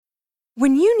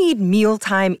When you need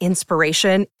mealtime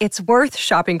inspiration, it's worth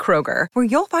shopping Kroger, where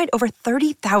you'll find over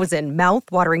 30,000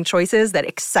 mouth-watering choices that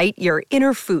excite your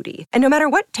inner foodie. And no matter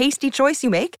what tasty choice you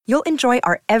make, you'll enjoy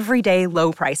our everyday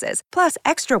low prices, plus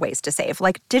extra ways to save,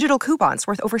 like digital coupons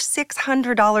worth over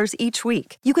 $600 each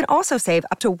week. You can also save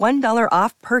up to $1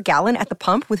 off per gallon at the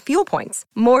pump with fuel points.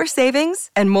 More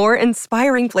savings and more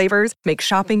inspiring flavors make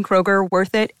shopping Kroger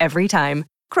worth it every time.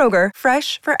 Kroger,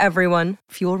 fresh for everyone.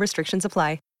 Fuel restrictions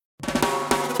apply.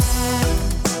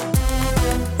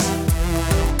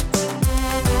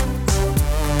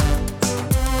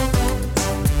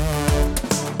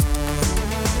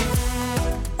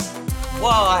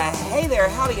 Well, hey there,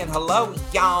 howdy, and hello,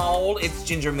 y'all. It's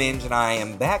Ginger Minge, and I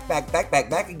am back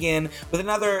again with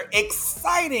another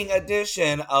exciting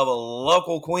edition of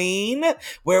Local Queen,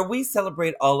 where we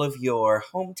celebrate all of your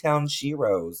hometown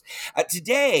sheroes.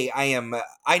 Today,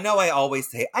 I know I always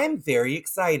say I am very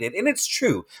excited, and it's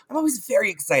true. I'm always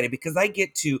very excited because I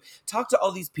get to talk to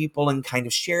all these people and kind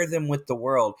of share them with the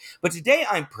world. But today,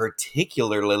 I'm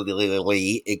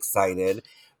particularly excited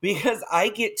because I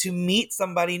get to meet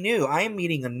somebody new. I am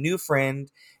meeting a new friend,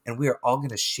 and we are all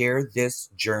going to share this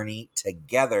journey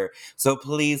together. So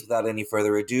please, without any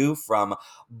further ado, from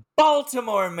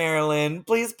Baltimore, Maryland,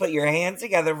 please put your hands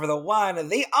together for the one,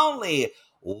 the only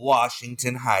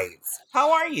Washington Heights.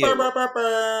 How are you?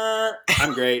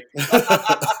 I'm great.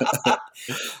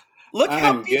 Look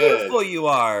how I'm beautiful good. you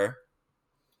are.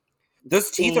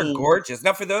 Those teeth are gorgeous.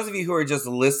 Now, for those of you who are just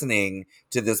listening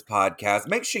to this podcast,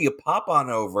 make sure you pop on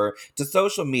over to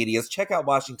social medias, check out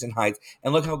Washington Heights,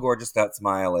 and look how gorgeous that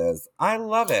smile is. I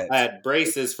love it. I had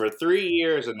braces for 3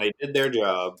 years, and they did their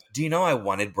job. Do you know I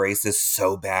wanted braces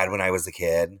so bad when I was a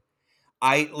kid?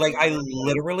 I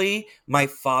literally, my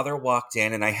father walked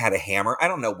in and I had a hammer. I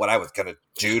don't know what I was going to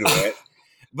do to it,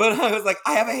 but I was like,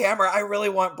 I have a hammer. I really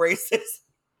want braces.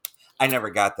 I never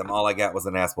got them. All I got was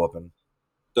an ass whooping.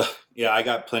 Yeah, I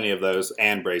got plenty of those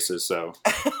and braces, so.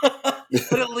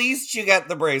 But at least you got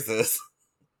the braces.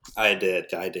 I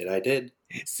did.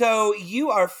 So you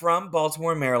are from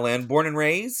Baltimore, Maryland, born and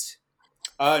raised?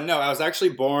 No, I was actually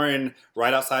born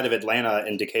right outside of Atlanta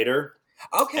in Decatur.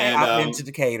 Okay, and, I've been to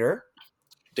Decatur.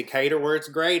 Decatur, where it's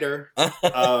greater.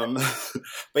 But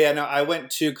yeah, no, I went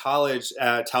to college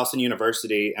at Towson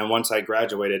University, and once I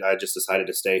graduated, I just decided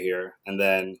to stay here. And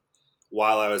then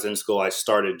while I was in school, I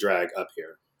started drag up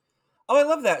here. Oh, I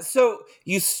love that. So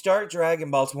you start drag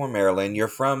in Baltimore, Maryland. You're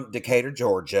from Decatur,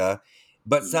 Georgia,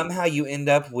 but somehow you end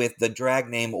up with the drag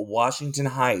name Washington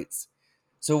Heights.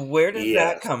 So where does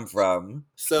that come from?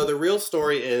 So the real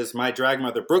story is my drag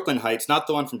mother, Brooklyn Heights, not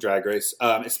the one from Drag Race.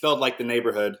 It's spelled like the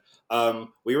neighborhood.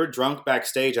 We were drunk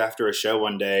backstage after a show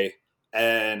one day,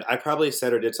 and I probably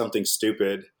said or did something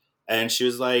stupid. And she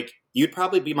was like, "You'd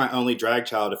probably be my only drag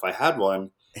child if I had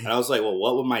one." And I was like, well,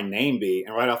 what would my name be?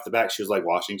 And right off the bat, she was like,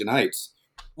 Washington Heights.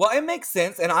 Well, it makes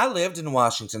sense. And I lived in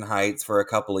Washington Heights for a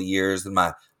couple of years in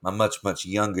my much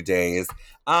younger days.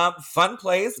 Fun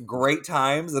place, great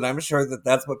times. And I'm sure that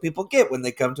that's what people get when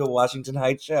they come to a Washington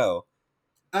Heights show.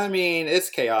 I mean, it's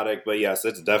chaotic, but yes,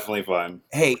 it's definitely fun.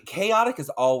 Hey, chaotic is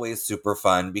always super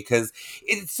fun because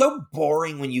it's so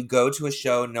boring when you go to a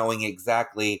show knowing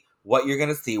exactly what you're going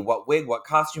to see, what wig, what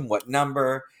costume, what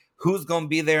number, who's going to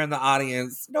be there in the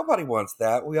audience. Nobody wants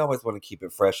that. We always want to keep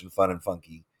it fresh and fun and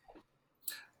funky.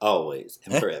 Always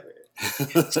and forever.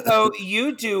 So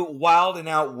you do Wild and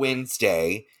Out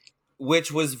Wednesday,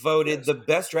 which was voted the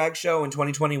best drag show in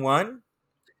 2021?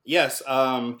 Yes.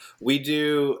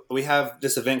 We have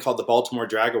this event called the Baltimore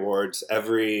Drag Awards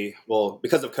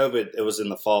because of COVID, it was in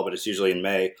the fall, but it's usually in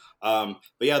May. But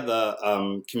yeah,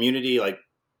 the community, like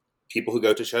people who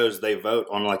go to shows, they vote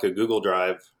on like a Google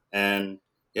Drive, and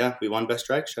yeah, we won Best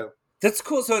Drag Show. That's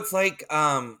cool. So it's like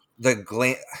are they the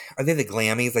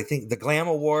Glammies? I think the Glam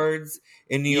Awards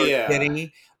in New York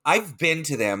City. I've been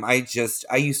to them. I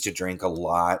used to drink a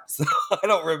lot, so I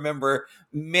don't remember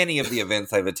many of the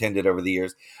events I've attended over the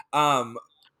years. But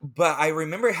I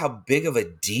remember how big of a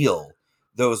deal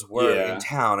those were in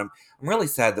town. I'm really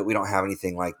sad that we don't have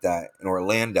anything like that in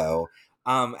Orlando.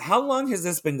 How long has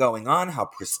this been going on? How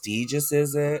prestigious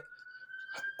is it?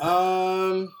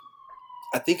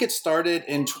 I think it started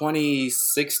in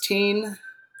 2016,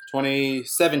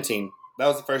 2017. That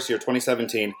was the first year,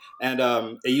 2017. And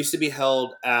it used to be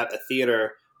held at a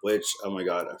theater, which, oh my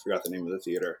God, I forgot the name of the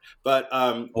theater. But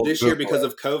this year, because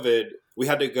of COVID, we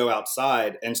had to go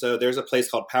outside. And so there's a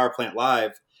place called Power Plant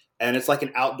Live, and it's like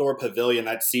an outdoor pavilion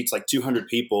that seats like 200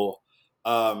 people.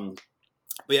 But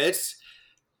yeah,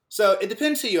 so it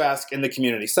depends who you ask in the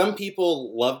community. Some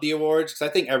people love the awards because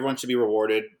I think everyone should be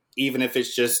rewarded, even if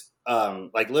it's just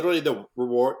like literally the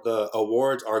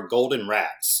awards are golden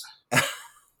rats.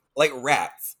 Like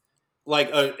rats.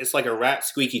 It's like a rat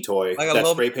squeaky toy Like that's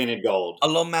spray painted gold. A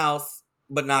little mouse,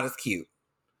 but not as cute.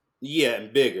 Yeah,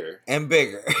 and bigger. And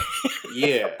bigger.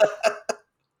 Yeah.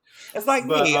 It's like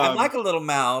me. I'm like a little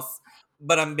mouse,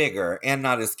 but I'm bigger and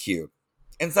not as cute.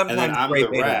 And sometimes I'm spray the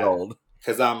painted rat gold.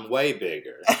 because I'm way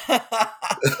bigger.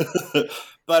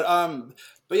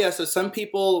 But yeah, so some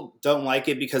people don't like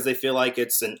it because they feel like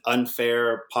it's an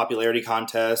unfair popularity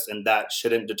contest and that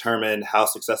shouldn't determine how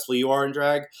successful you are in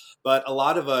drag. But a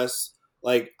lot of us,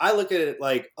 like, I look at it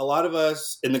like a lot of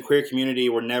us in the queer community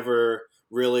were never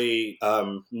really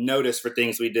noticed for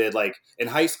things we did. Like in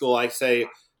high school, I say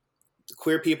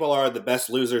queer people are the best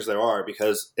losers there are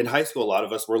because in high school, a lot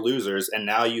of us were losers. And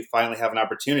now you finally have an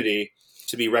opportunity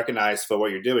to be recognized for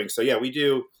what you're doing. So yeah, we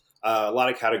do a lot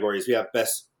of categories. We have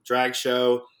best drag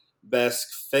show,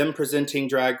 best femme presenting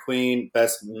drag queen,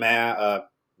 best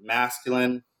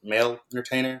masculine male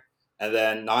entertainer, and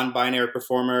then non-binary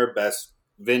performer, best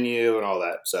venue, and all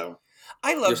that. So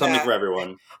I love there's something for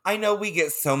everyone. I know we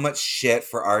get so much shit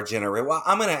for our generation. Well,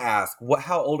 I'm going to ask,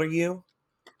 how old are you?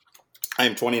 I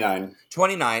am 29.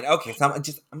 29. Okay, so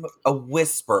I'm a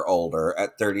whisper older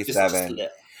at 37.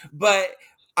 But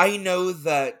I know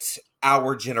that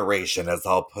our generation, as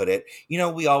I'll put it,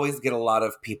 we always get a lot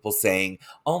of people saying,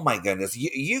 oh my goodness,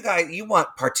 you guys, you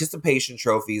want participation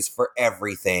trophies for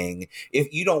everything.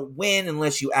 If you don't win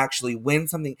unless you actually win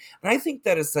something. And I think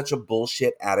that is such a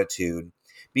bullshit attitude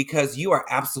because you are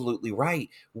absolutely right.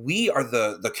 We are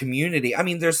the community. I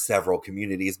mean, there's several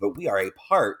communities, but we are a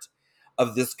part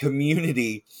of this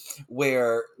community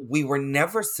where we were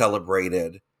never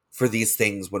celebrated for these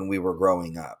things when we were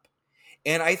growing up.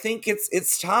 And I think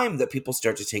it's time that people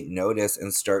start to take notice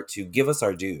and start to give us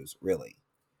our dues, really.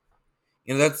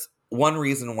 That's one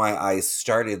reason why I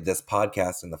started this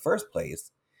podcast in the first place,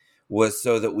 was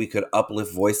so that we could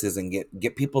uplift voices and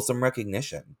get people some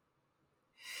recognition.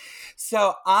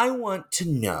 So I want to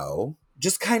know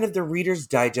just kind of the Reader's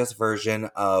Digest version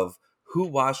of who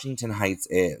Washington Heights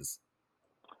is.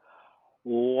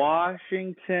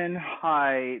 Washington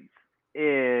Heights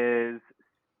is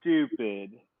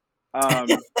stupid.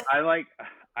 I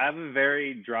have a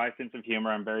very dry sense of humor.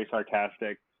 I'm very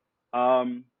sarcastic.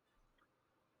 When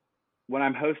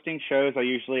I'm hosting shows, I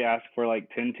usually ask for like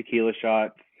 10 tequila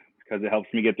shots because it helps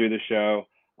me get through the show.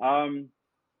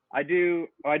 I do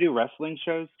wrestling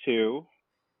shows too.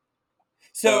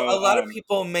 So a lot of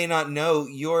people may not know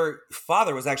your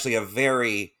father was actually a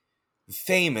very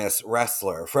famous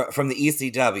wrestler from the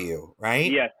ECW, right?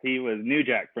 Yes, he was New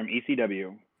Jack from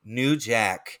ECW. New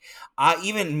Jack.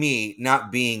 Even me,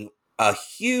 not being a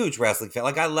huge wrestling fan,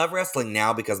 like I love wrestling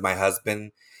now because my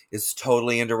husband is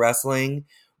totally into wrestling,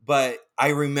 but I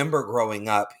remember growing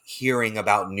up hearing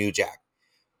about New Jack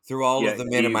through all of the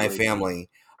men in my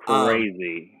family.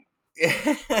 Crazy.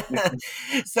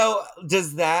 So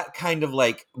does that kind of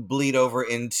like bleed over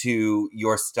into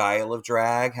your style of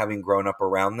drag, having grown up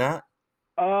around that?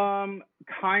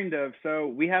 Kind of. So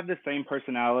we have the same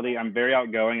personality. I'm very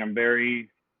outgoing. I'm very,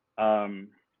 I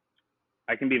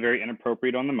can be very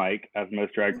inappropriate on the mic, as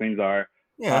most drag queens are.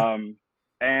 Yeah.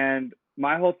 And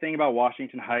my whole thing about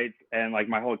Washington Heights and like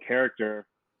my whole character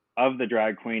of the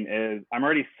drag queen is I'm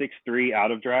already 6'3"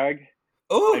 out of drag.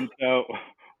 Ooh. And so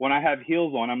when I have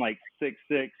heels on, I'm like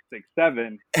 6'6",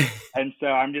 6'7". And so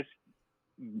I'm just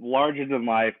larger than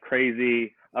life,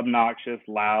 crazy, obnoxious,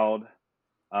 loud,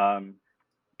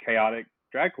 chaotic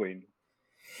drag queen.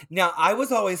 Now, I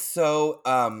was always so,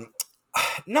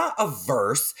 not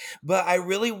averse, but I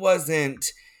really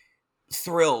wasn't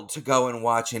thrilled to go and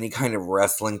watch any kind of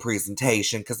wrestling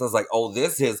presentation because I was like, oh,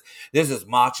 this is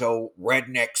macho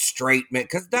redneck straight man,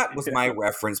 because that was my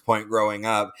reference point growing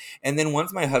up. And then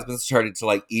once my husband started to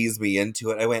like ease me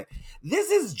into it, I went, this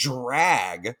is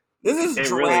drag. This is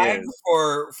drag really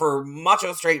for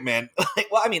macho straight men.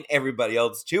 Like, well, I mean, everybody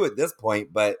else too at this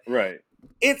point, but right.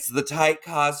 It's the tight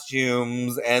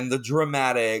costumes and the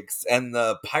dramatics and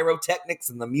the pyrotechnics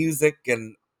and the music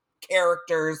and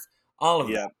characters, all of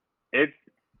that.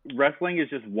 Wrestling is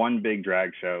just one big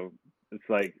drag show. It's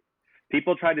like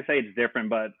people try to say it's different,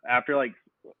 but after like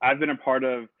I've been a part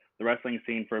of the wrestling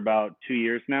scene for about 2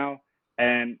 years now,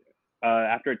 and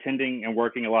after attending and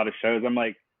working a lot of shows, I'm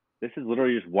like, this is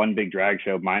literally just one big drag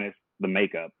show minus the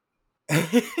makeup.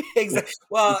 Exactly.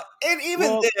 Well, and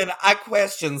even then, I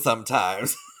question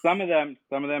sometimes. Some of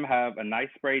them have a nice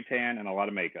spray tan and a lot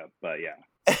of makeup, but yeah.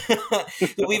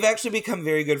 We've actually become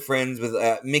very good friends with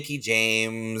Mickey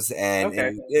James and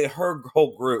her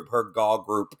whole group, her Gaul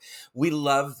group. We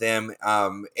love them,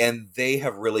 and they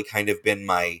have really kind of been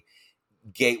my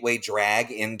gateway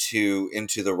drag into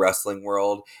the wrestling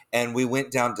world, and we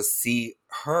went down to see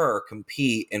her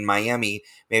compete in Miami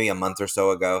maybe a month or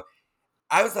so ago.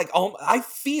 I was like, oh, I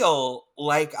feel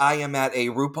like I am at a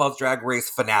RuPaul's Drag Race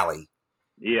finale.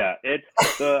 Yeah,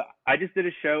 I just did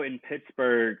a show in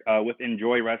Pittsburgh with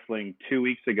Enjoy Wrestling 2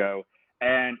 weeks ago,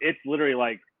 and it's literally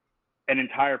like an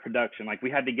entire production. Like, we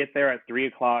had to get there at 3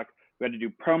 o'clock. We had to do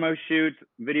promo shoots,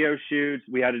 video shoots.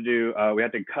 We had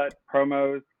to cut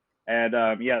promos,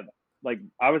 and yeah, like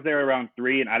I was there around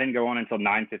 3, and I didn't go on until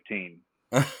 9:15.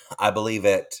 I believe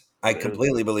it. I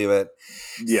completely believe it.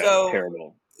 Yeah, So,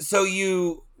 terrible. So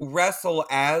you wrestle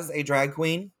as a drag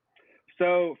queen?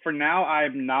 So for now,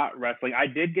 I'm not wrestling. I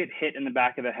did get hit in the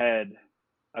back of the head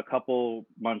a couple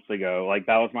months ago. Like,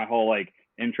 that was my whole like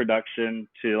introduction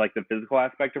to like the physical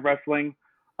aspect of wrestling.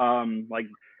 Like,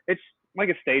 it's like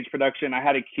a stage production. I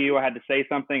had a cue. I had to say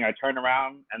something. I turned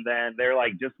around, and then they're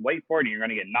like, "Just wait for it. You're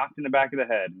gonna get knocked in the back of the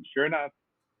head." And sure enough,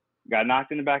 got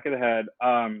knocked in the back of the head.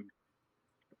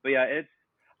 But yeah,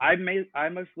 I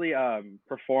mostly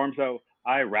perform. So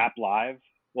I rap live.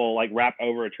 Well, like rap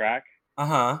over a track.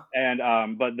 Uh-huh.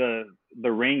 And but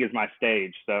the ring is my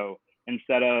stage. So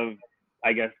instead of,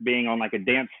 I guess, being on like a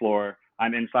dance floor,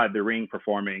 I'm inside the ring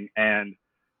performing. And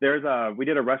we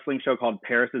did a wrestling show called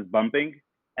Paris is Bumping,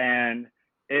 and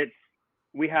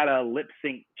we had a lip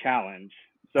sync challenge.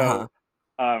 So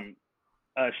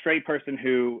a straight person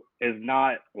who is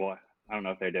not, well, I don't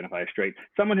know if they identify as straight,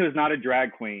 someone who is not a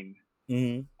drag queen,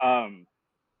 they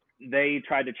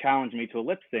tried to challenge me to a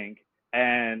lip sync,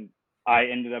 and I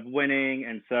ended up winning.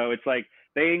 And so it's like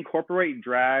they incorporate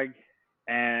drag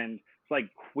and it's like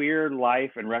queer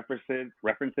life and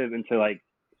references into like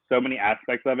so many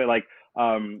aspects of it. Like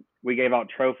we gave out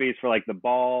trophies for like the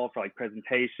ball, for like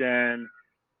presentation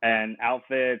and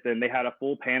outfits, and they had a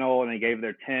full panel, and they gave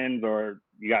their tins or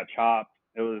you got chopped.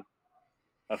 It was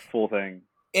a full thing.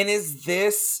 And is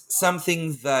this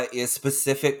something that is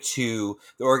specific to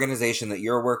the organization that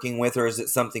you're working with, or is it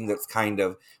something that's kind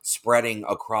of spreading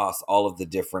across all of the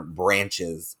different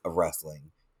branches of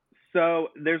wrestling?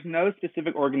 So there's no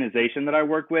specific organization that I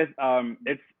work with.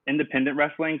 It's independent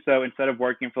wrestling. So instead of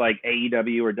working for like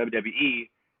AEW or WWE,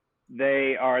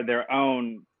 they are their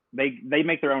own. They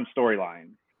make their own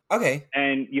storylines. Okay.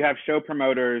 And you have show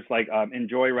promoters like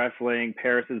Enjoy Wrestling,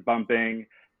 Paris is Bumping.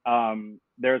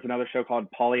 There's another show called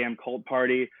Polyam Cult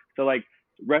Party. So like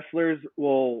wrestlers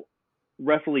will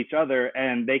wrestle each other,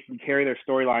 and they can carry their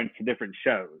storylines to different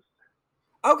shows.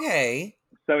 Okay.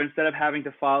 So instead of having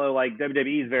to follow, like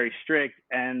WWE is very strict,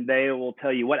 and they will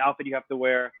tell you what outfit you have to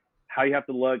wear, how you have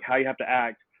to look, how you have to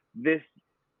act.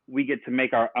 We get to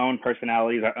make our own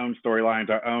personalities, our own storylines,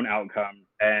 our own outcomes.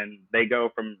 And they go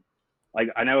from, like,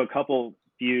 I know a couple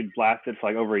feuds lasted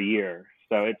for like over a year.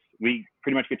 So we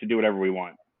pretty much get to do whatever we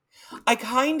want. I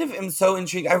kind of am so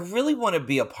intrigued. I really want to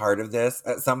be a part of this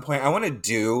at some point. I want to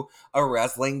do a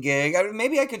wrestling gig.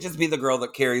 Maybe I could just be the girl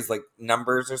that carries like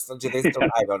numbers or something. Do they still?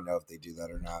 I don't know if they do that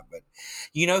or not. But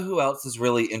you know who else is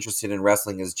really interested in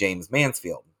wrestling is James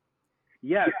Mansfield.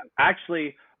 Yes,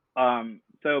 actually.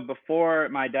 So before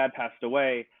my dad passed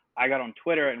away, I got on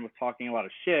Twitter and was talking a lot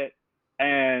of shit.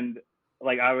 And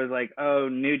like, I was like, "Oh,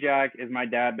 New Jack is my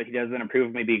dad, but he doesn't approve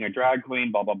of me being a drag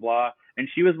queen, blah, blah, blah." And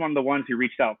she was one of the ones who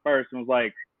reached out first and was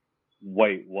like,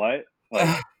 "Wait, what?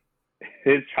 Like,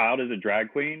 his child is a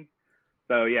drag queen?"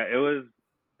 So yeah, it was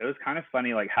kind of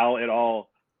funny, like how it all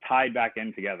tied back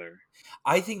in together.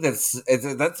 I think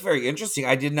that's very interesting.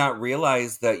 I did not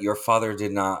realize that your father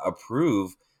did not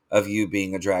approve of you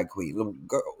being a drag queen.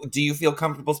 Do you feel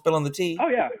comfortable spilling the tea? Oh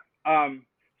yeah.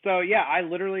 So yeah, I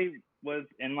literally was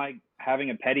in like having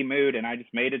a petty mood, and I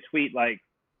just made a tweet like,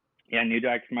 "Yeah, New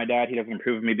Jack's my dad. He doesn't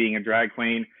approve of me being a drag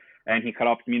queen," and he cut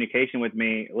off communication with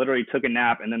me. Literally took a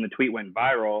nap, and then the tweet went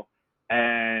viral.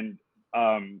 And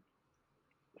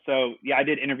so yeah, I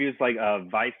did interviews like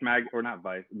Vice.com,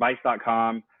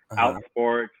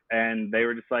 Outsports, and they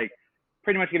were just like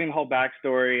pretty much giving the whole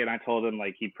backstory. And I told them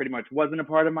like he pretty much wasn't a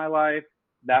part of my life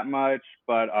that much,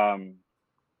 but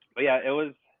yeah, it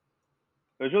was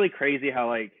really crazy how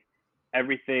like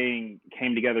everything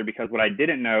came together, because what I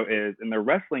didn't know is in the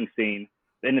wrestling scene,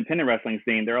 the independent wrestling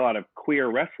scene, there are a lot of queer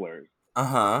wrestlers.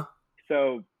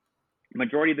 So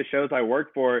majority of the shows I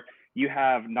work for, you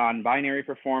have non-binary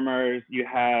performers, you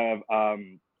have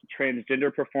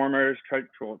transgender performers,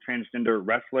 transgender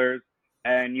wrestlers,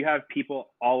 and you have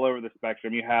people all over the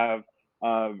spectrum. You have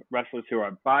wrestlers who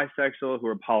are bisexual, who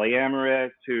are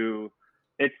polyamorous,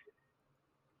 it's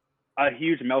a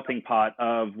huge melting pot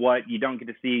of what you don't get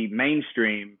to see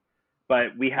mainstream,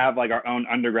 but we have like our own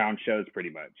underground shows pretty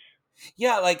much.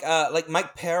 Yeah, like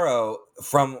Mike Pero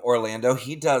from Orlando,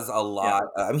 he does a Yeah. lot.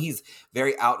 I mean, he's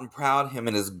very out and proud. Him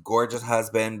and his gorgeous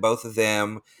husband, both of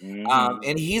them, Hmm.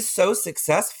 and he's so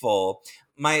successful.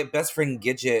 My best friend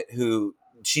Gidget, who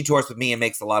she tours with me and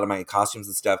makes a lot of my costumes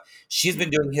and stuff, she's been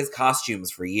doing his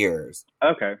costumes for years.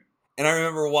 Okay. And I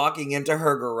remember walking into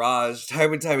her garage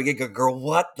time and time again, go, girl,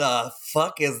 what the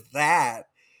fuck is that?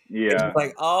 And she's Yeah.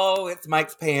 like, oh, it's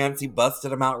Mike's pants. He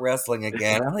busted him out wrestling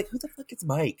again. I'm like, who the fuck is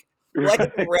Mike? Like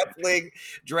Right. wrestling,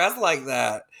 dressed like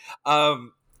that.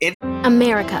 Um,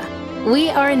 America. We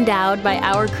are endowed by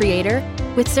our Creator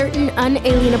with certain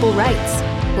unalienable rights: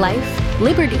 life,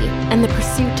 liberty, and the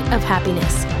pursuit of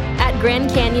happiness. At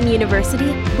Grand Canyon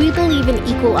University, we believe in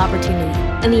equal opportunity,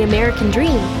 and the American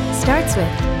dream starts with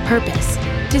purpose.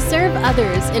 To serve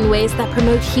others in ways that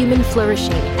promote human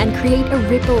flourishing and create a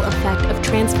ripple effect of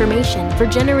transformation for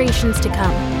generations to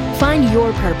come. Find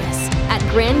your purpose at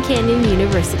Grand Canyon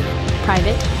University.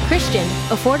 Private, Christian,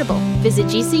 affordable. Visit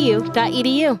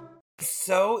gcu.edu.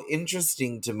 so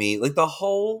interesting to me. Like the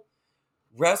whole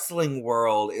wrestling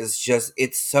world is just,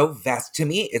 it's so vast. To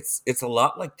me, it's a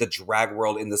lot like the drag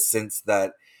world in the sense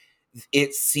that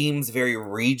it seems very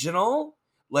regional.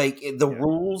 Like the Yeah.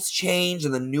 rules change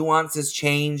and the nuances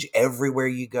change everywhere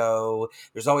you go.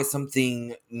 There's always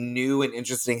something new and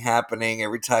interesting happening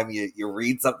every time you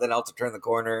read something else to turn the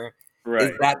corner. Is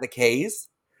Right. that the case?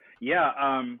 Yeah.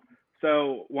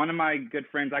 So one of my good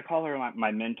friends, I call her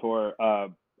my mentor,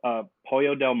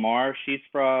 Pollo Del Mar. She's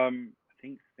from, I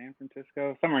think, San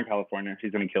Francisco, somewhere in California.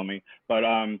 She's gonna kill me, but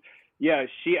yeah,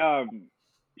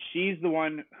 she's the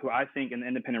one who I think in the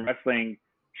independent wrestling,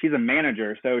 she's a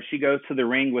manager. So she goes to the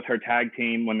ring with her tag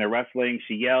team when they're wrestling.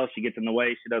 She yells, she gets in the way,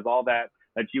 she does all that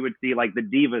you would see like the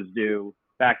divas do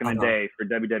back in the Uh-huh. day for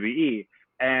WWE.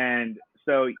 And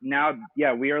so now,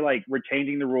 yeah, we're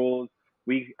changing the rules.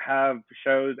 We have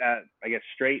shows at, I guess,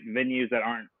 straight venues that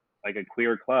aren't like a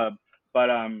queer club. But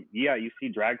yeah, you see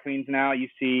drag queens now. You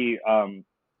see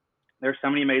there's so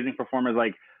many amazing performers,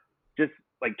 like just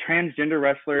like transgender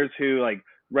wrestlers who like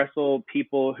wrestle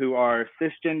people who are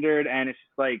cisgendered, and it's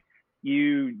just like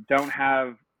you don't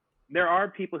have. There are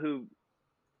people who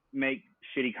make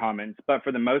shitty comments, but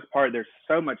for the most part, there's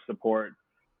so much support,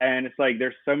 and it's like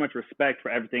there's so much respect for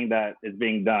everything that is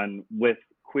being done with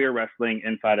queer wrestling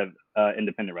inside of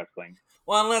independent wrestling.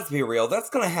 Well, and let's be real. That's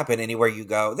going to happen anywhere you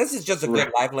go. This is just a good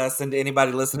Right. life lesson to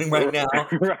anybody listening right now.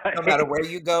 No matter Right. where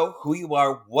you go, who you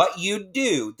are, what you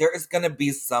do, there is going to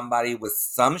be somebody with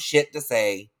some shit to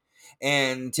say.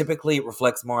 And typically it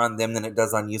reflects more on them than it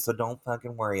does on you. So don't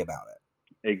fucking worry about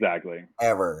it. Exactly.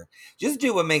 Ever. Just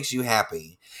do what makes you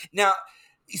happy. Now,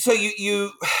 so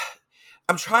you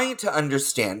I'm trying to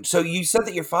understand. So you said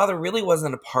that your father really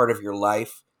wasn't a part of your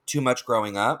life too much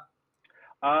growing up.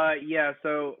 Yeah,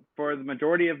 so for the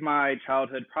majority of my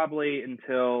childhood, probably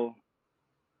until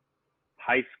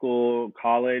high school,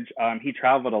 college, he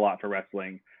traveled a lot for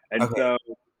wrestling. And Okay. so,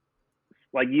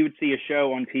 like, you would see a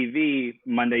show on TV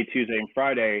Monday, Tuesday, and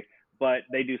Friday, but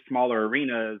they do smaller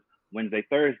arenas Wednesday,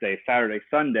 Thursday, Saturday,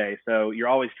 Sunday. So you're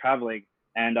always traveling.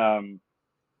 And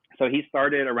so he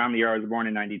started around the year I was born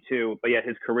in 92, but yet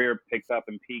his career picked up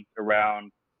and peaked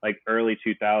around like early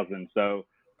 2000. So,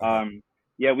 um,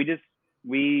 yeah, we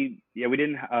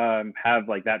didn't have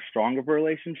like that strong of a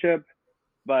relationship,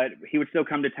 but he would still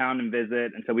come to town and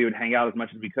visit, and so we would hang out as much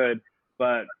as we could.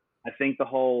 But I think the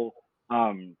whole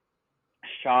um,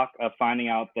 shock of finding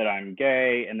out that I'm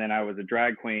gay and then I was a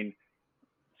drag queen,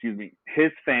 excuse me,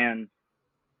 his fans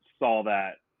saw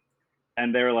that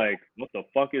and they were like, "What the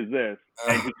fuck is this?"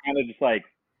 And he kind of just like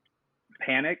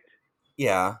panicked.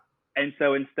 Yeah. And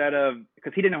so instead of,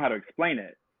 because he didn't know how to explain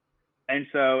it, and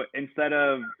so instead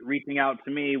of reaching out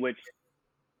to me, which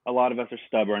a lot of us are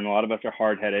stubborn, a lot of us are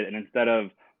hard headed, and instead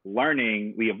of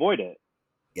learning, we avoid it.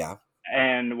 Yeah.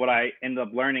 And what I ended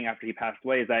up learning after he passed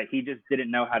away is that he just didn't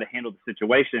know how to handle the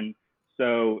situation.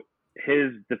 So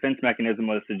his defense mechanism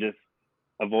was to just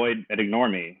avoid and ignore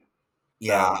me.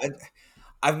 Yeah. So,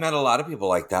 I've met a lot of people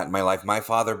like that in my life. My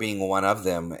father being one of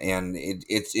them, and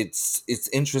it's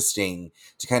interesting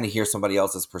to kind of hear somebody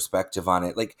else's perspective on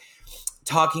it. Like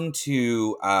talking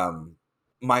to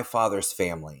my father's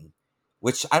family,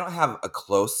 which I don't have a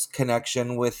close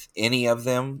connection with any of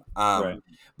them, right,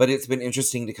 but it's been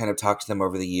interesting to kind of talk to them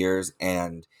over the years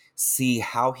and see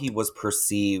how he was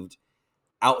perceived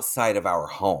outside of our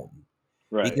home.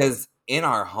 right, Because in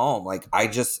our home, like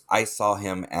I saw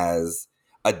him as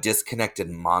a disconnected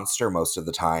monster most of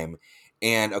the time.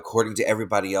 And according to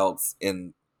everybody else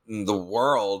in the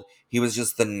world, he was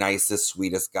just the nicest,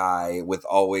 sweetest guy with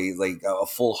always like a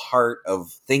full heart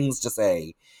of things to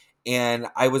say. And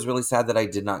I was really sad that I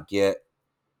did not get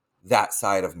that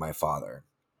side of my father.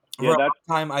 Yeah, For a long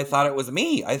time, I thought it was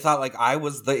me. I thought like I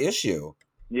was the issue.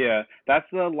 yeah,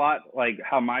 that's a lot like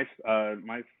how my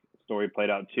story played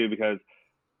out too, because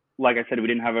like I said, we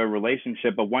didn't have a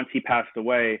relationship, but once he passed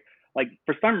away, like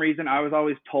for some reason, I was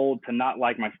always told to not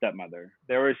like my stepmother.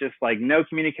 There was just like no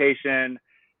communication,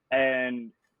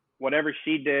 and whatever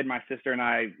she did, my sister and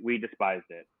I, we despised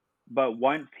it. But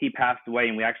once he passed away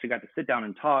and we actually got to sit down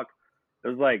and talk, it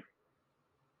was like,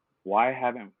 why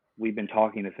haven't we been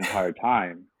talking this entire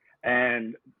time?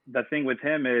 And the thing with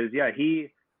him is, yeah,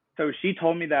 so she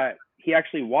told me that he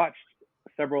actually watched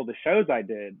several of the shows I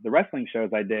did, the wrestling shows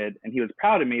I did, and he was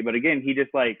proud of me. But again, he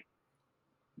just like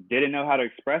didn't know how to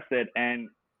express it. And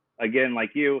again,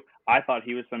 like you, I thought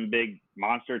he was some big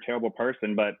monster, terrible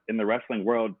person. But in the wrestling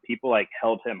world, people like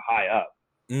held him high up.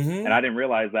 Mm-hmm. And I didn't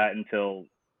realize that until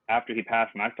after he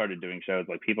passed and I started doing shows,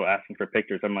 like people asking for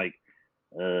pictures. I'm like,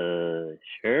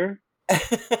 sure.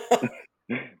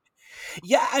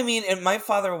 Yeah, I mean, and my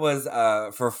father was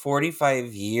for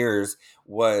 45 years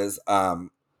was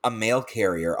a mail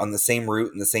carrier on the same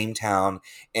route in the same town,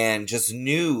 and just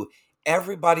knew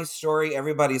everybody's story,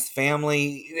 everybody's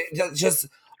family, just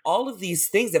all of these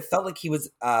things. It felt like he was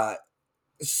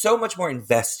so much more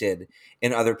invested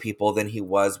in other people than he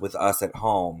was with us at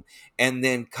home. And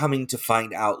then coming to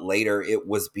find out later, it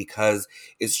was because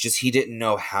it's just he didn't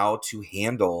know how to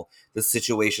handle the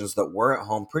situations that were at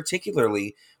home,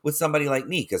 particularly with somebody like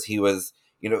me, because he was,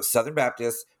 Southern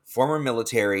Baptist, former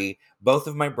military. Both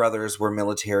of my brothers were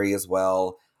military as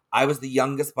well. I was the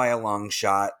youngest by a long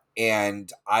shot.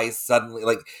 And I suddenly,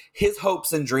 like, his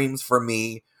hopes and dreams for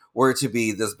me were to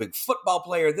be this big football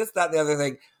player, this, that, the other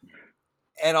thing.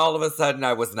 And all of a sudden,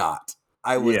 I was not.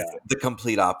 I was the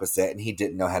complete opposite, and he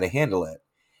didn't know how to handle it.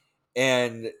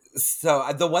 And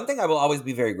so the one thing I will always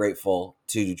be very grateful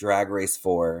to Drag Race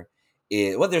for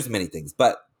is, well, there's many things,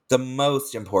 but the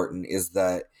most important is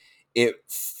that it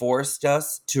forced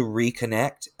us to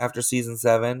reconnect after season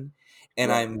 7.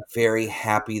 And I'm very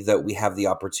happy that we have the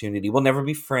opportunity. We'll never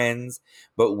be friends,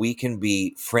 but we can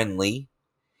be friendly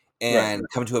and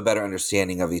come to a better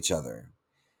understanding of each other.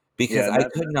 Because I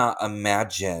could not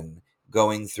imagine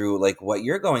going through like what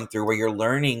you're going through, where you're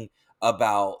learning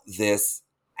about this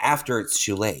after it's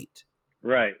too late.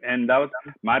 Right. And that was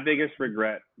my biggest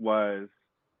regret, was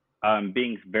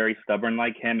being very stubborn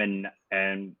like him,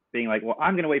 and being like, well,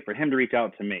 I'm going to wait for him to reach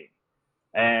out to me.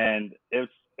 And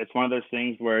it's one of those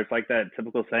things where it's like that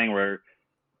typical saying where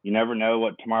you never know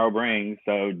what tomorrow brings,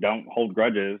 so don't hold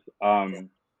grudges.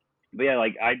 But yeah,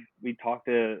 like we talk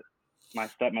to my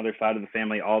stepmother's side of the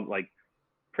family all like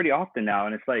pretty often now,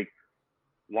 and it's like,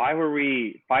 why were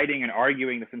we fighting and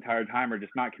arguing this entire time, or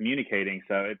just not communicating?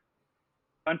 So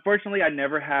unfortunately, I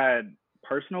never had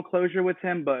personal closure with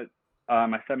him, but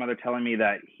my stepmother telling me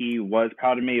that he was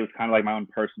proud of me, it was kind of like my own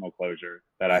personal closure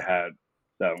that I had.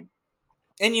 So,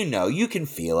 and you can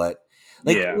feel it.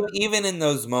 Like, even in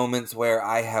those moments where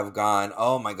I have gone,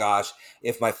 oh my gosh,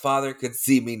 if my father could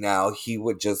see me now, he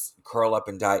would just curl up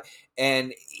and die.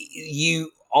 And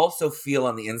you also feel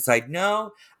on the inside,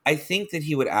 no, I think that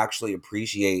he would actually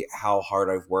appreciate how hard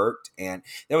I've worked. And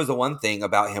there was the one thing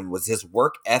about him was his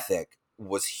work ethic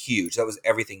was huge. That was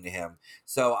everything to him.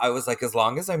 So I was like, as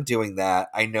long as I'm doing that,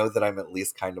 I know that I'm at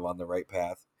least kind of on the right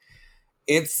path.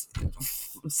 It's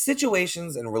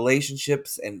situations and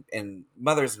relationships and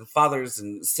mothers and fathers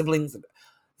and siblings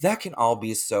that can all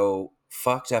be so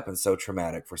fucked up and so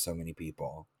traumatic for so many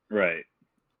people. Right.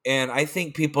 And I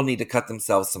think people need to cut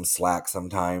themselves some slack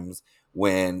sometimes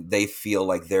when they feel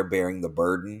like they're bearing the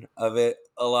burden of it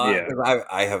a lot. Yeah.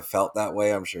 I have felt that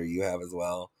way. I'm sure you have as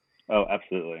well. Oh,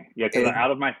 absolutely. Yeah, because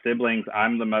out of my siblings,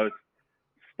 I'm the most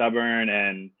stubborn,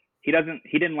 and he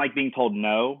didn't like being told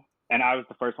no. And I was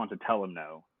the first one to tell him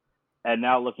no. And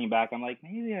now looking back, I'm like,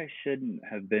 maybe I shouldn't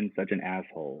have been such an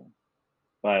asshole.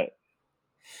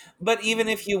 But even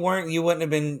if you weren't, you wouldn't have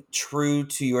been true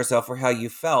to yourself or how you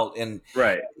felt. And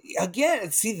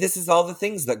again, see, this is all the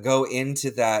things that go into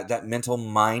that mental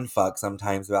mind fuck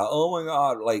sometimes about, oh my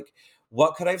God, like,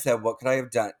 what could I have said? What could I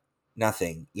have done?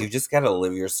 Nothing. You just got to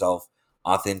live yourself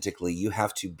authentically. You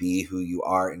have to be who you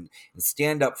are and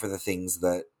stand up for the things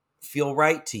that feel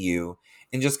right to you.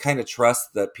 And just kind of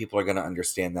trust that people are going to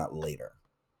understand that later.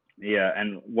 Yeah,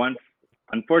 and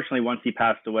unfortunately, once he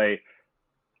passed away,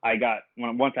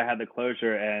 once I had the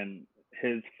closure and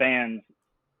his fans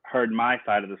heard my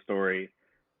side of the story,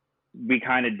 we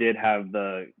kind of did have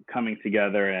the coming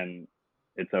together, and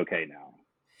it's okay now.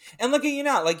 And look at you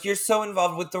now, like you're so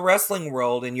involved with the wrestling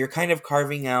world, and you're kind of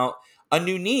carving out a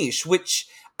new niche, which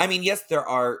I mean, yes, there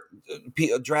are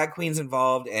drag queens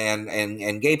involved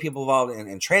and gay people involved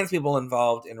and trans people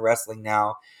involved in wrestling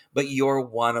now, but you're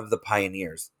one of the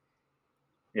pioneers.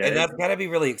 Yeah, And that's got to be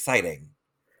really exciting.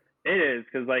 it is,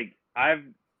 because like I've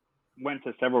went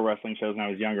to several wrestling shows when I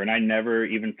was younger, and I never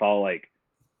even saw like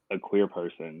a queer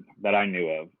person that I knew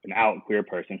of, an out queer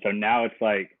person. So now it's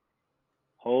like,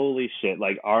 holy shit!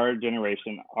 Like our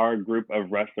generation, our group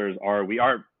of wrestlers we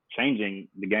are changing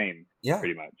the game, Yeah.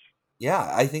 pretty much.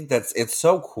 Yeah, I think it's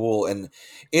so cool, and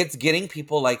it's getting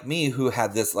people like me who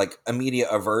had this like immediate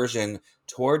aversion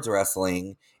towards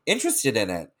wrestling interested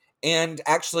in it, and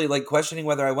actually like questioning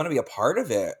whether I want to be a part of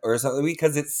it or something,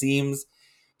 because it seems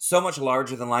so much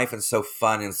larger than life and so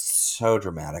fun and so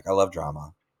dramatic. I love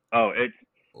drama. Oh, it's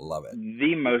Love it.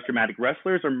 the most dramatic.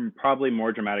 Wrestlers are probably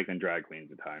more dramatic than drag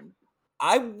queens at times.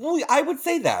 I would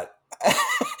say that.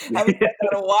 Having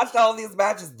watched all these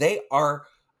matches, they are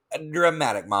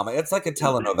dramatic, mama. It's like a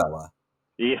telenovela.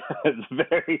 Yeah, it's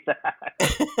very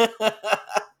sad.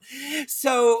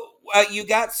 So you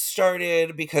got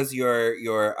started because your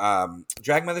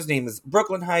drag mother's name is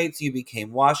Brooklyn Heights. You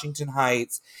became Washington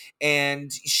Heights,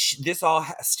 and this all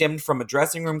stemmed from a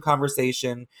dressing room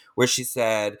conversation where she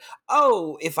said,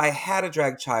 "Oh, if I had a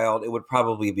drag child, it would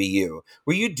probably be you."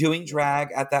 Were you doing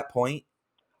drag at that point?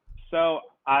 So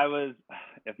I was.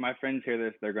 If my friends hear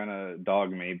this, they're gonna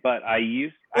dog me. But I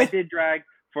did drag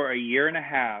for a year and a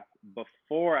half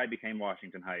before I became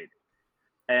Washington Heights,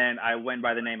 and I went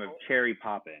by the name of Cherry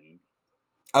Poppins.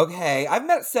 Okay, I've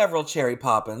met several Cherry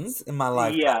Poppins in my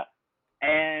lifetime. Yeah,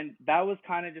 and that was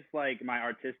kind of just like my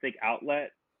artistic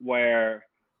outlet where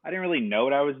I didn't really know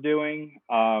what I was doing,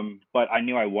 but I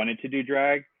knew I wanted to do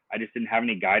drag. I just didn't have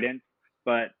any guidance.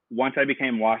 But once I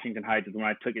became Washington Heights is when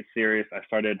I took it serious. I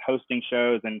started hosting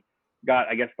shows and got,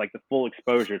 I guess, like the full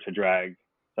exposure to drag.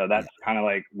 So that's kind of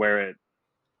like where it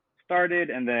started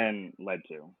and then led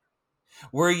to.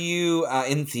 Were you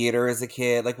in theater as a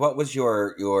kid? Like, what was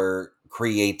your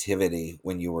creativity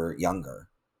when you were younger?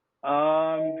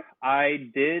 I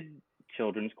did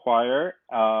children's choir.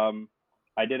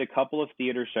 I did a couple of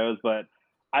theater shows, but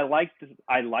I liked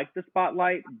the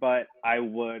spotlight, but I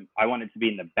wanted to be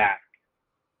in the back,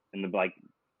 in the like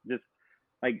just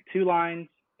like 2 lines.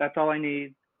 That's all I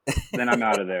need. Then I'm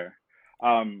out of there.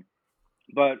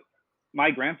 But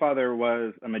my grandfather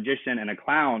was a magician and a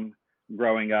clown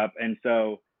growing up, and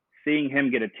so seeing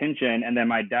him get attention, and then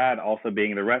my dad also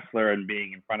being the wrestler and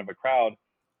being in front of a crowd,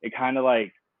 it kind of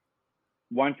like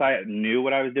once I knew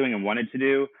what I was doing and wanted to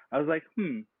do, I was like,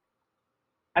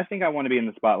 I think I want to be in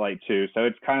the spotlight too. So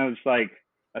it's kind of just like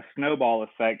a snowball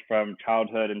effect from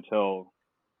childhood until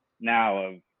now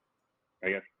of, I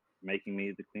guess, making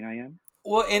me the queen I am.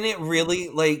 Well, and it really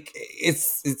like it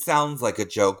sounds like a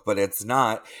joke, but it's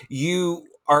not. You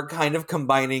are kind of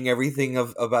combining everything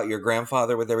about your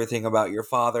grandfather with everything about your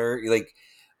father, like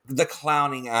the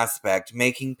clowning aspect,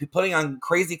 putting on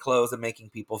crazy clothes and making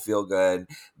people feel good,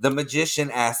 the magician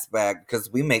aspect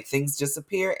because we make things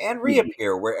disappear and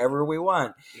reappear wherever we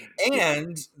want,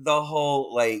 and the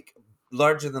whole like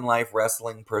larger than life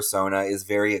wrestling persona is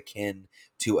very akin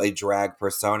to a drag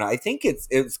persona. I think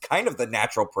it's kind of the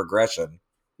natural progression.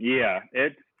 Yeah,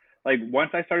 it's like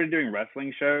once I started doing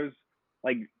wrestling shows,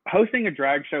 like hosting a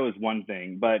drag show is one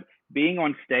thing, but being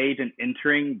on stage and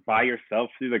entering by yourself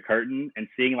through the curtain and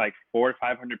seeing like 400 or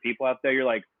 500 people out there, you're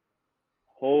like,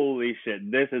 holy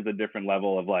shit, this is a different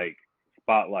level of like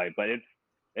spotlight. But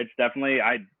it's definitely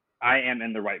I am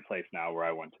in the right place now where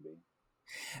I want to be.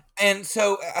 And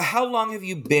so, how long have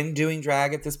you been doing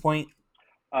drag at this point?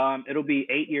 It'll be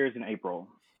 8 years in April.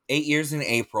 8 years in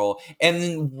April. And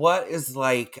then what is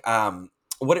like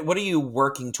what are you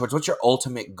working towards? What's your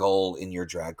ultimate goal in your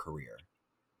drag career?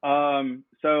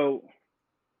 So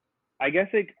I guess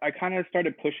I kind of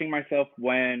started pushing myself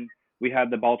when we had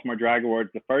the Baltimore Drag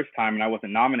Awards the first time and I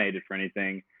wasn't nominated for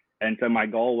anything. And so my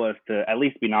goal was to at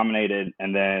least be nominated,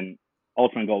 and then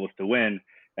ultimate goal was to win.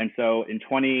 And so in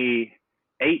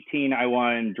 2018, I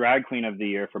won Drag Queen of the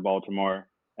Year for Baltimore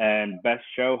and Best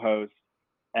Show Host.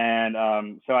 And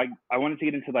so I wanted to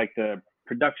get into like the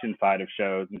production side of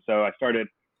shows. And so I started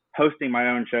hosting my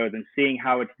own shows and seeing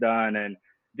how it's done and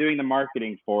doing the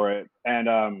marketing for it. And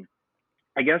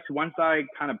I guess once I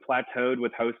kind of plateaued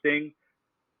with hosting,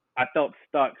 I felt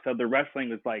stuck. So the wrestling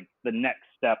was like the next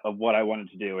step of what I wanted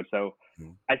to do. And so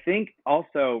I think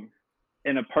also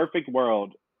in a perfect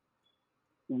world,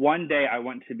 one day I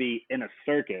want to be in a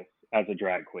circus as a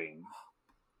drag queen.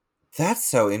 That's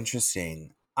so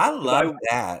interesting. I love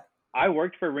that. I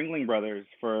worked for Ringling Brothers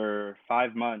for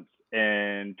 5 months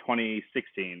in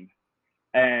 2016.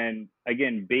 And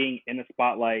again, being in the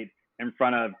spotlight in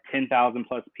front of 10,000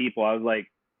 plus people, I was like,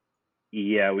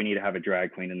 Yeah, we need to have a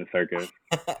drag queen in the circus.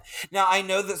 Now, I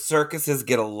know that circuses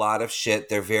get a lot of shit.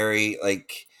 They're very,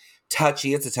 like,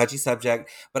 touchy. It's a touchy subject,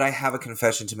 but I have a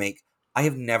confession to make. I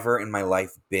have never in my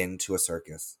life been to a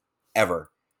circus.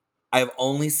 Ever. I have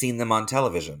only seen them on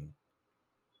television.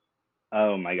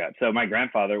 Oh my God. So my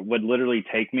grandfather would literally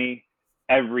take me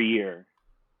every year.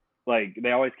 Like,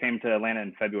 they always came to Atlanta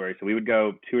in February, so we would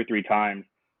go 2 or 3 times.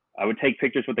 I would take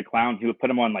pictures with the clowns. He would put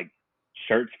them on like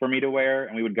shirts for me to wear,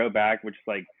 and we would go back, which is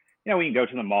like, we can go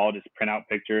to the mall, just print out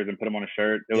pictures and put them on a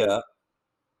shirt. It was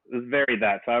very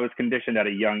that. So I was conditioned at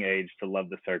a young age to love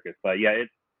the circus. But yeah,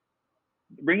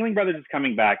 Ringling Brothers is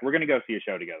coming back. We're gonna go see a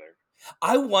show together.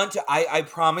 I want to, I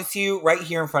promise you right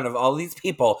here in front of all these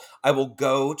people, I will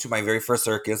go to my very first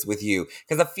circus with you.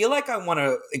 Because I feel like I want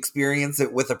to experience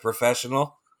it with a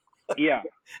professional. Yeah.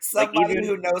 Somebody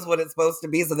who knows what it's supposed to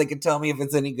be so they can tell me if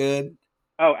it's any good.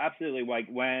 Oh, absolutely. Like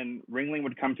when Ringling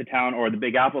would come to town, or the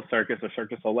Big Apple Circus or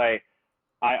Cirque du Soleil,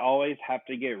 I always have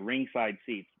to get ringside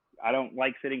seats. I don't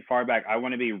like sitting far back. I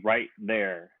want to be right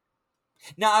there.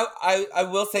 Now, I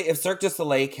will say, if Cirque du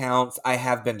Soleil counts, I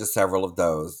have been to several of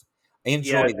those. I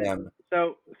enjoy them.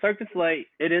 So Cirque du Soleil,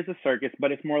 it is a circus,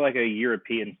 but it's more like a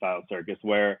European style circus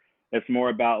where it's more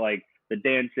about like the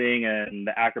dancing and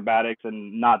the acrobatics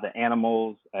and not the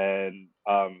animals. And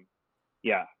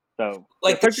yeah. So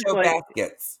like the show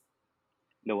Baskets.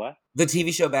 The what? The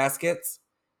TV show Baskets.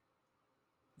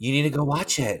 You need to go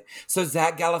watch it. So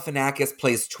Zach Galifianakis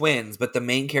plays twins, but the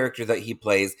main character that he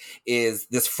plays is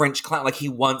this French clown. Like, he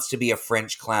wants to be a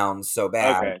French clown so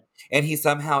bad. Okay. And he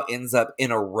somehow ends up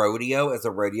in a rodeo as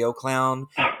a rodeo clown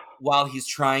while he's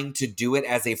trying to do it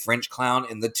as a French clown,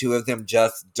 and the two of them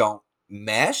just don't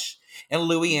mesh. And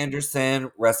Louis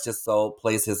Anderson, rest his soul,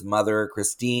 plays his mother,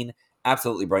 Christine.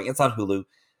 Absolutely brilliant. It's on Hulu.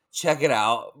 Check it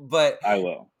out. But I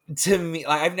will. To me,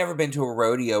 like, I've never been to a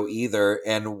rodeo either,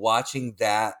 and watching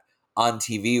that on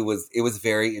TV was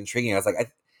very intriguing. I was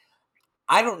like,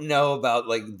 I don't know about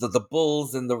like the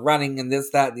bulls and the running and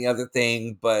this, that, and the other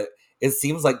thing, but it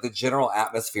seems like the general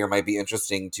atmosphere might be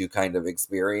interesting to kind of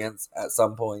experience at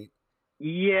some point.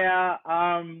 Yeah,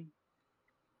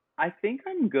 I think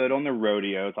I'm good on the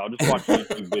rodeos. I'll just watch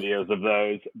YouTube videos of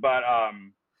those. But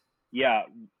yeah,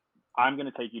 I'm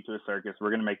gonna take you to a circus.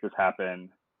 We're gonna make this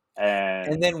happen.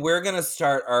 And then we're going to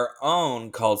start our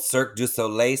own called Cirque du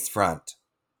Soleil's Front.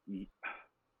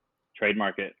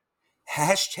 Trademark it.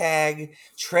 Hashtag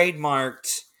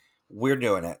trademarked. We're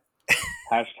doing it.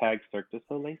 Hashtag Cirque du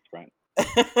Soleil's Front.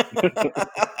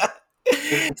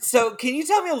 So can you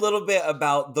tell me a little bit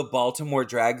about the Baltimore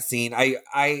drag scene?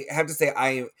 I have to say,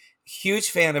 I'm a huge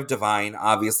fan of Divine,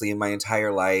 obviously, in my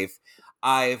entire life.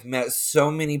 I've met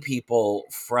so many people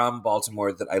from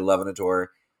Baltimore that I love and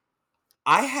adore.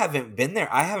 I haven't been there.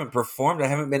 I haven't performed. I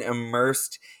haven't been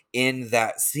immersed in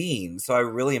that scene. So I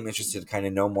really am interested to kind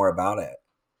of know more about it.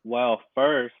 Well,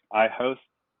 first, I host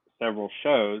several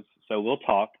shows, so we'll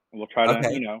talk. We'll try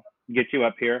to, get you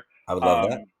up here. I would love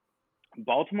that.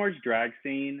 Baltimore's drag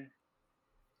scene,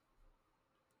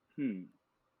 it's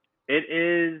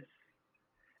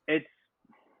I'm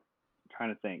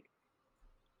trying to think.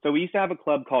 So we used to have a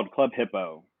club called Club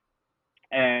Hippo.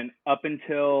 And up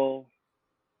until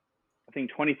I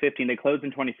think 2015, they closed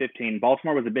in 2015.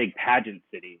 Baltimore was a big pageant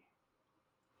city.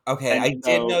 Okay, I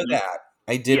did know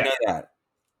that.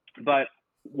 But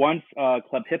once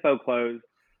Club Hippo closed,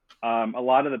 a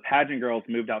lot of the pageant girls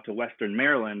moved out to Western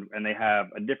Maryland, and they have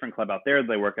a different club out there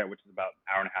they work at, which is about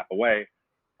an hour and a half away.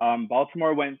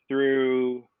 Baltimore went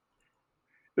through,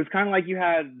 it was kind of like you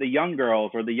had the young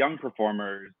girls or the young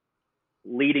performers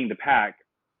leading the pack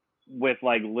with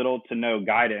like little to no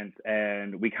guidance.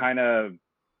 And we kind of,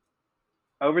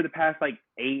 over the past like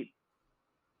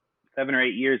 7 or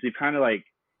 8 years, we've kind of like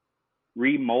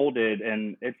remolded,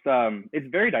 and it's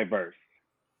very diverse.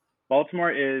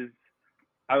 Baltimore is,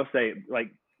 I would say,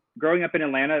 like growing up in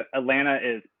Atlanta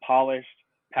is polished,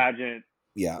 pageant.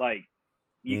 Yeah. Like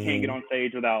you can't get on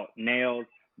stage without nails.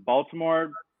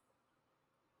 Baltimore,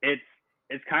 it's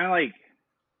kind of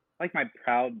like my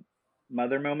proud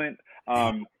mother moment.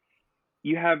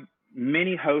 You have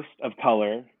many hosts of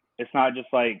color. It's not just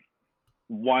like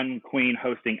one queen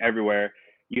hosting everywhere.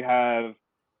 You have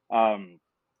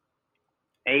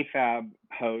AFAB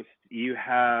host. You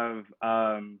have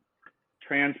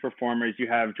trans performers. You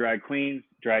have drag queens,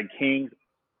 drag kings.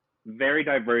 Very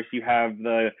diverse. You have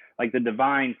the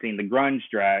Divine scene, the grunge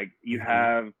drag. You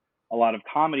have a lot of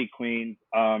comedy queens.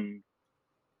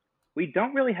 We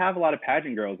don't really have a lot of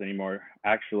pageant girls anymore,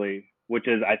 actually, which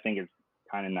is, I think, is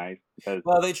kind of nice because,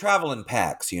 well, they travel in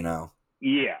packs, you know.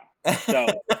 Yeah. So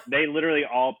they literally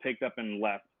all picked up and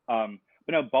left. But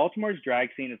no, Baltimore's drag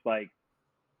scene is like,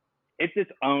 it's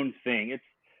its own thing.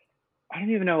 I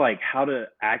don't even know like how to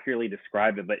accurately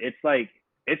describe it, but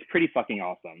it's pretty fucking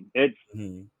awesome.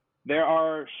 Mm-hmm. There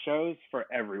are shows for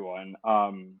everyone.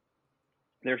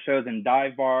 There are shows in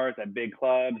dive bars, at big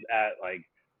clubs, at like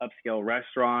upscale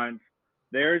restaurants.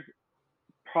 There's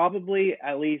probably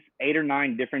at least 8 or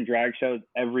 9 different drag shows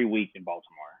every week in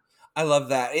Baltimore. I love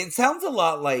that. It sounds a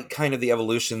lot like kind of the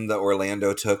evolution that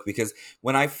Orlando took, because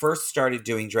when I first started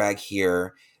doing drag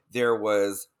here, there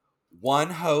was one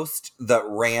host that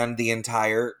ran the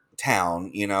entire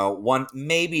town, one,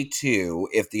 maybe two,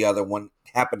 if the other one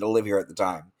happened to live here at the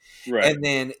time. Right. And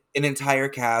then an entire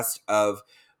cast of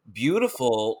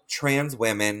beautiful trans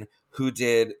women who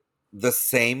did the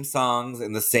same songs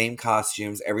and the same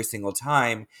costumes every single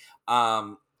time,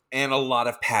 and a lot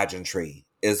of pageantry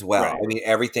as well. Right. I mean,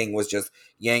 everything was just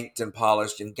yanked and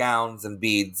polished in gowns and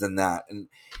beads and that. And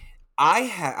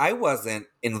I wasn't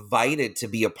invited to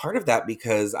be a part of that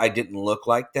because I didn't look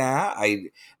like that.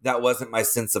 That wasn't my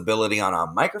sensibility on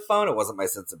a microphone. It wasn't my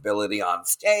sensibility on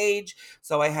stage.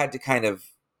 So I had to kind of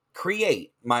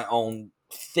create my own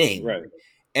thing. Right.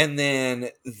 And then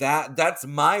that's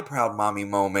my proud mommy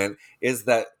moment, is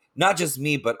that not just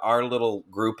me, but our little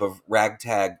group of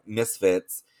ragtag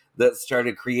misfits that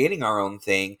started creating our own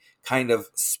thing kind of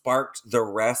sparked the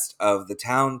rest of the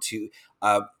town to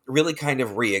really kind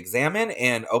of re-examine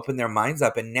and open their minds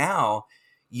up. And now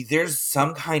there's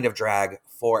some kind of drag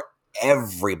for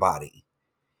everybody.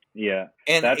 Yeah.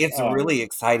 And it's really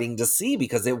exciting to see,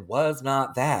 because it was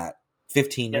not that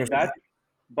 15 years ago.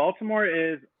 Baltimore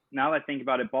is, now that I think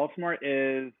about it, Baltimore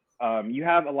is, you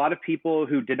have a lot of people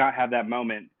who did not have that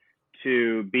moment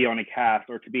to be on a cast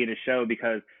or to be in a show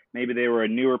because maybe they were a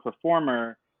newer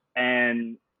performer,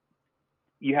 and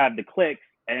you have the clicks,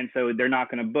 and so they're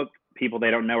not going to book people they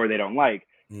don't know or they don't like.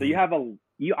 So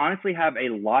you honestly have a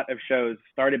lot of shows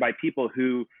started by people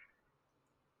who,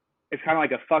 it's kind of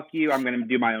like a fuck you, I'm going to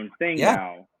do my own thing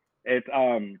now. It's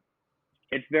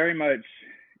very much,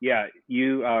 it's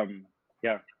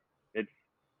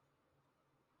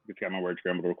got my words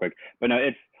scrambled real quick, but no,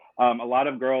 it's a lot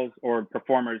of girls or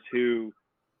performers who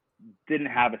didn't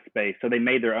have a space, so they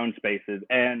made their own spaces.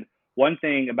 And one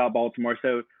thing about Baltimore,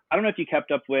 so I don't know if you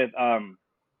kept up with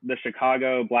the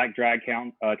Chicago Black Drag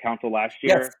Council last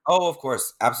year. Yes. Oh, of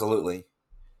course, absolutely.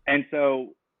 And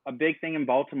so a big thing in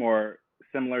Baltimore,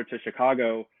 similar to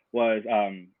Chicago, was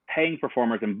paying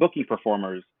performers and booking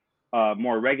performers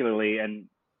more regularly, and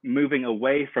moving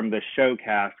away from the show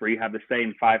cast where you have the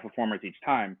same 5 performers each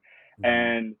time. Mm-hmm.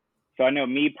 And so I know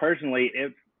me personally,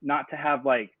 it's not to have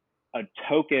like a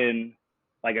token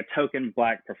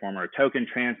Black performer, a token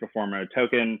trans performer, a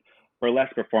token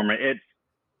burlesque performer. It's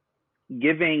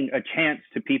giving a chance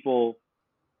to people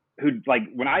who, like,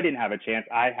 when I didn't have a chance,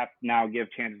 I have to now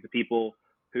give chances to people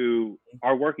who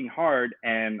are working hard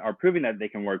and are proving that they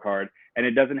can work hard. And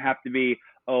it doesn't have to be,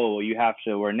 oh, you have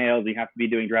to wear nails, you have to be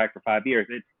doing drag for 5 years.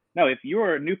 It's, no, if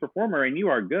you're a new performer and you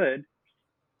are good,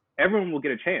 everyone will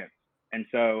get a chance. And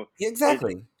so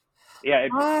exactly.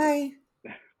 Hi.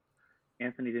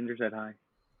 Anthony Ginger said hi.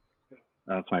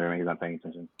 Oh, that's my roommate. He's not paying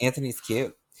attention. Anthony's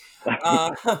cute.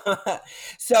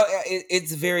 So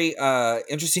it's very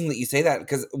interesting that you say that,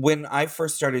 because when I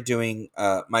first started doing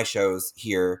my shows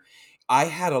here, I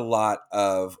had a lot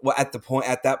of, well, at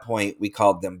that point we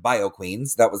called them bio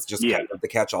queens. That was just kind of the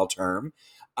catch-all term.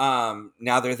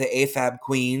 Now they're the AFAB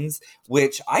queens,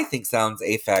 which I think sounds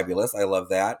a-fabulous. I love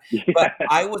that. But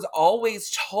I was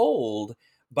always told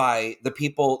by the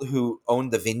people who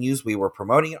owned the venues we were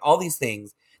promoting, all these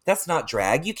things, that's not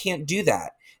drag. You can't do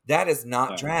that. That is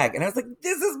not drag. And I was like,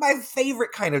 this is my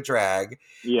favorite kind of drag,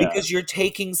 because you're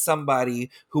taking somebody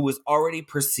who was already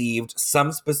perceived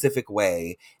some specific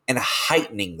way and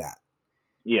heightening that.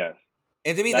 Yes.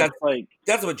 And to me,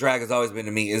 that's what drag has always been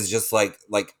to me, is just like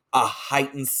a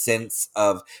heightened sense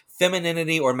of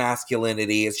femininity or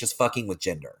masculinity. It's just fucking with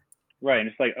gender. Right. And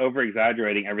it's like over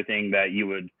exaggerating everything that you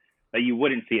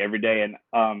wouldn't see every day.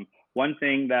 And one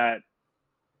thing that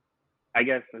I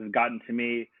guess has gotten to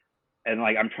me, and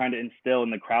like I'm trying to instill in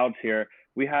the crowds here,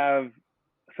 we have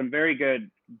some very good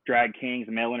drag kings,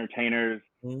 male entertainers,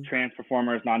 trans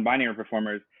performers, non-binary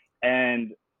performers.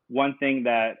 And one thing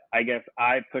that I guess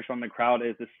I push on the crowd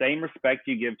is the same respect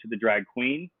you give to the drag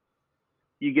queen,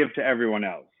 you give to everyone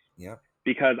else. Yeah.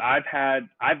 Because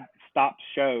I've stopped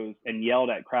shows and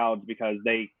yelled at crowds because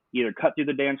they either cut through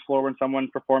the dance floor when someone's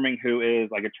performing who is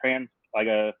like a trans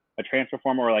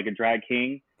performer or like a drag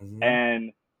king. Mm-hmm.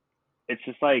 And it's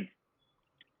just like,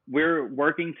 we're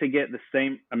working to get the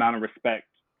same amount of respect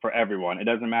for everyone. It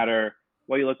doesn't matter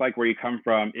what you look like, where you come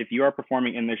from. If you are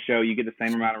performing in this show, you get the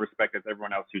same amount of respect as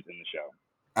everyone else who's in the show.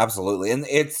 Absolutely. And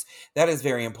that is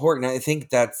very important. I think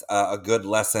that's a good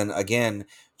lesson, again,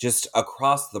 just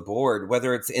across the board,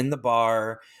 whether it's in the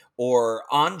bar or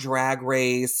on Drag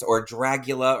Race or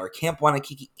Dragula or Camp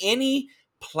Wanakiki, any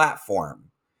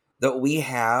platform that we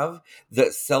have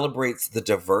that celebrates the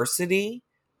diversity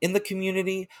in the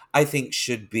community, I think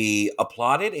should be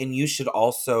applauded. And you should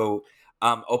also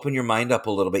open your mind up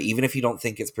a little bit, even if you don't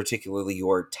think it's particularly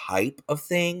your type of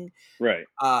thing. Right.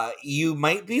 You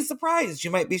might be surprised.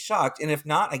 You might be shocked. And if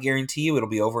not, I guarantee you it'll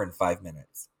be over in 5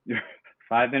 minutes.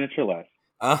 5 minutes or less.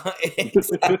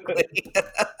 Exactly.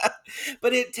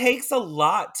 But it takes a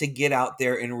lot to get out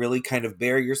there and really kind of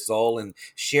bare your soul and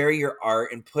share your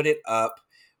art and put it up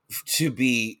to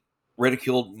be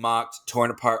ridiculed, mocked, torn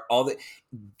apart.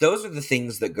 Those are the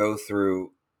things that go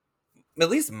through, at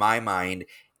least my mind,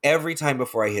 every time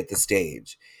before I hit the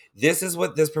stage. This is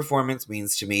what this performance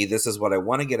means to me. This is what I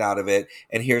want to get out of it.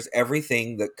 And here's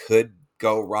everything that could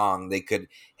go wrong. They could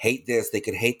hate this. They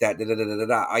could hate that. Da, da, da, da,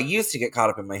 da. I used to get caught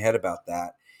up in my head about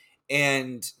that.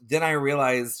 And then I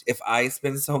realized if I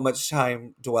spend so much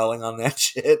time dwelling on that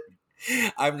shit,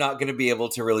 I'm not going to be able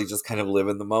to really just kind of live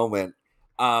in the moment.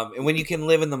 And when you can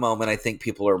live in the moment, I think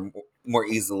people are more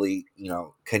easily,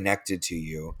 connected to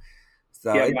you.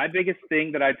 So yeah, my biggest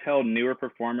thing that I tell newer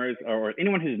performers or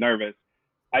anyone who's nervous,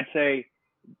 I'd say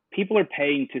people are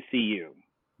paying to see you.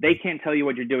 They can't tell you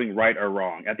what you're doing right or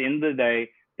wrong. At the end of the day,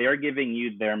 they are giving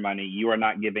you their money. You are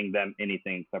not giving them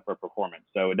anything except for performance.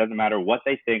 So it doesn't matter what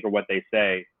they think or what they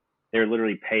say. They're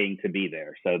literally paying to be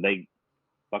there. So they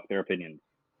fuck their opinions.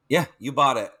 Yeah, you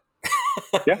bought it.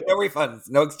 Yeah. No refunds,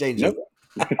 no exchanges. Nope.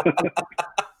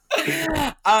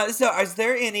 So is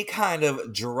there any kind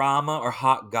of drama or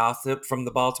hot gossip from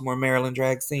the Baltimore, Maryland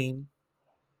drag scene?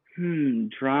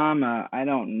 Drama. I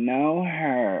don't know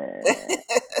her.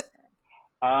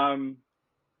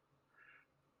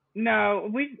 No,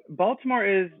 Baltimore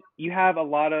is, you have a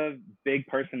lot of big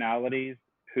personalities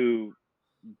who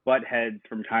butt heads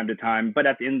from time to time, but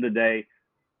at the end of the day,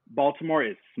 Baltimore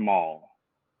is small.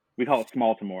 We call it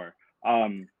Small-timore.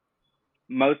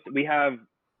 We have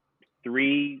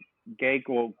 3 gay,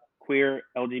 queer,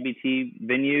 LGBT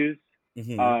venues.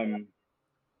 Mm-hmm.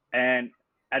 And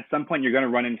at some point you're going to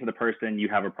run into the person you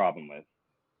have a problem with.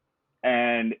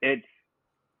 And it's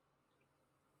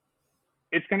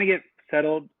going to get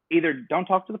settled. Either don't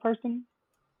talk to the person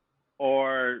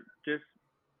or just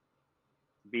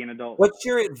be an adult. What's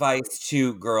your advice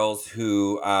to girls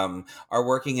who are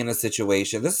working in a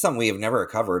situation? This is something we have never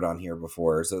covered on here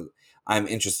before, so I'm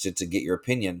interested to get your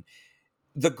opinion.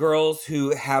 The girls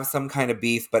who have some kind of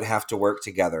beef but have to work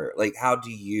together, like, how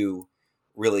do you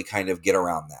really kind of get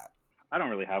around that? I don't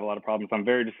really have a lot of problems. I'm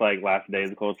very just like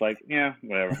lackadaisical. It's like, yeah,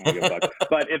 whatever. I don't give a fuck.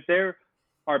 But if there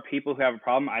are people who have a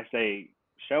problem, I say,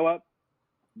 show up,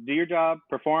 do your job,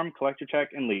 perform, collect your check,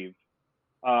 and leave.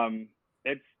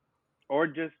 Or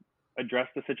just address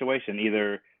the situation.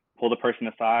 Either pull the person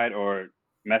aside or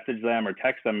message them or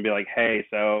text them and be like, hey,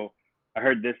 so I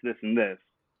heard this, this, and this.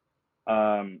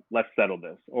 Let's settle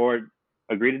this. Or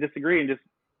agree to disagree and just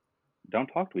don't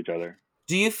talk to each other.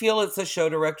 Do you feel it's a show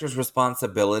director's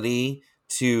responsibility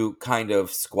to kind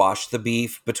of squash the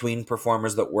beef between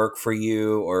performers that work for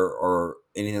you or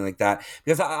anything like that?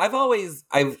 Because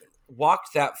I've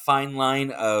walked that fine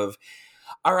line of,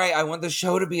 all right, I want the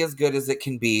show to be as good as it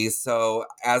can be. So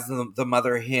as the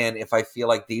mother hen, if I feel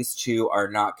like these two are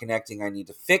not connecting, I need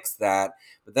to fix that.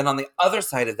 But then on the other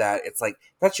side of that, it's like,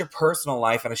 that's your personal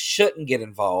life and I shouldn't get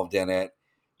involved in it.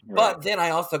 Right. But then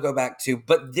I also go back to,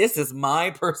 but this is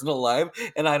my personal life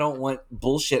and I don't want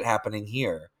bullshit happening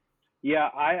here. Yeah,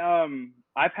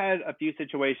 I've had a few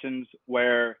situations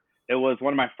where it was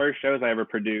one of my first shows I ever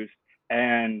produced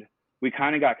and we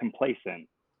kind of got complacent.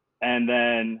 And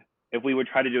then if we would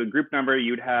try to do a group number,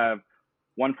 you'd have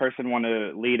one person want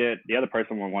to lead it, the other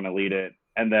person would want to lead it,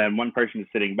 and then one person is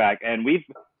sitting back. And we've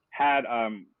had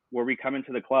where we come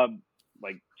into the club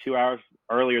like 2 hours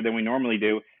earlier than we normally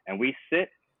do, and we sit,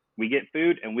 we get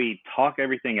food, and we talk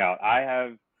everything out. I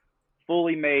have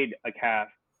fully made a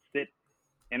cast sit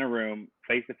in a room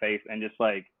face to face and just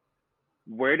like,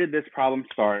 where did this problem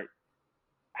start?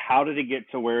 How did it get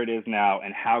to where it is now?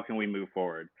 And how can we move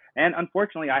forward? And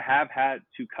unfortunately, I have had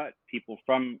to cut people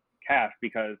from cast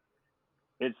because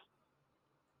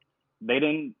they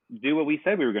didn't do what we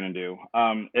said we were going to do.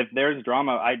 If there's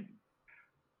drama,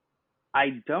 I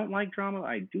don't like drama.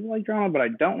 I do like drama, but I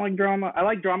don't like drama. I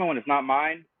like drama when it's not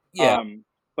mine. Yeah.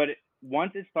 But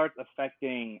once it starts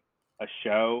affecting a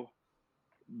show,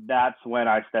 that's when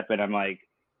I step in. I'm like,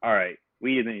 all right,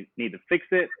 we either need to fix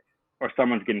it or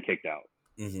someone's getting kicked out.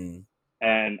 Mm-hmm.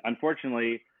 And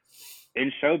unfortunately,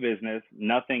 in show business,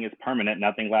 nothing is permanent,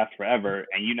 nothing lasts forever,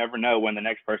 and you never know when the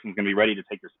next person's going to be ready to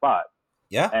take your spot.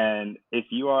 Yeah. And if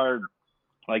you are,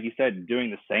 like you said, doing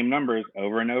the same numbers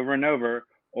over and over and over,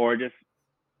 or just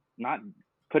not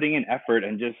putting in effort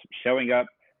and just showing up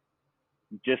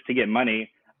just to get money,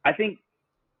 I think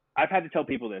I've had to tell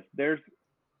people this.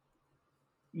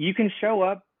 You can show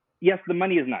up. Yes, the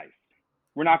money is nice.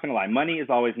 We're not going to lie. Money is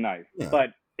always nice. Yeah. But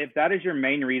if that is your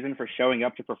main reason for showing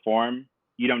up to perform,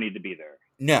 you don't need to be there.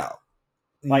 No.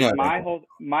 Like No.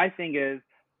 my thing is,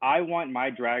 I want my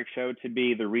drag show to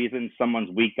be the reason someone's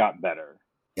week got better.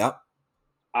 Yep.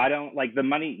 I don't like the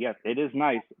money. Yes, it is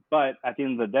nice. But at the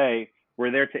end of the day,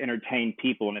 we're there to entertain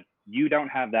people. And if you don't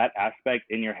have that aspect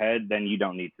in your head, then you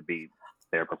don't need to be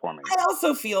there performing. I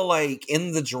also feel like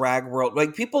in the drag world,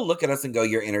 like people look at us and go,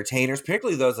 you're entertainers,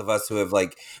 particularly those of us who have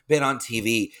like been on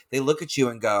TV. They look at you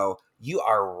and go, you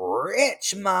are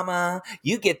rich, mama.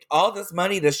 You get all this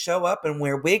money to show up and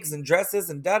wear wigs and dresses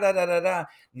and da-da-da-da-da.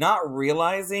 Not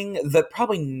realizing that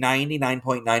probably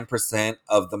 99.9%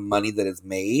 of the money that is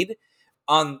made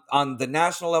on the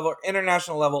national level,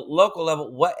 international level, local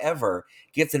level, whatever,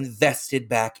 gets invested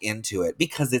back into it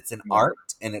because it's an art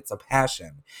and it's a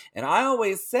passion. And I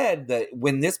always said that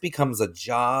when this becomes a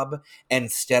job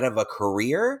instead of a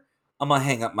career, I'm going to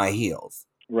hang up my heels.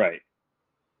 Right.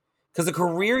 Because a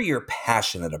career you're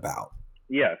passionate about.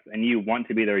 Yes, and you want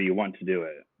to be there, you want to do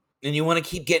it. And you want to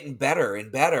keep getting better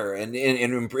and better and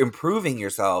improving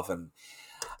yourself. And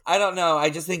I don't know. I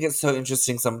just think it's so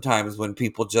interesting sometimes when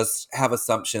people just have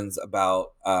assumptions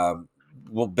about,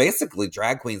 basically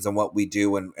drag queens and what we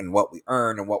do and what we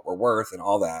earn and what we're worth and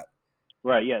all that.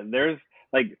 Right. Yeah.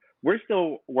 We're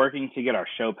still working to get our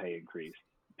show pay increased.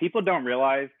 People don't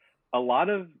realize a lot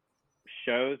of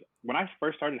shows, when I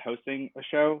first started hosting a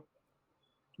show,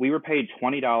 we were paid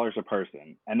 $20 a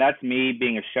person. And that's me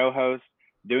being a show host,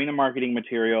 doing the marketing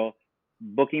material,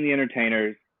 booking the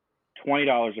entertainers,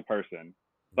 $20 a person.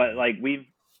 But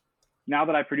now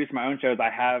that I produce my own shows, I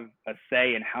have a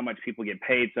say in how much people get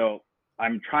paid. So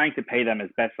I'm trying to pay them as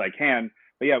best I can.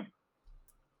 But yeah,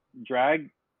 drag,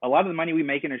 a lot of the money we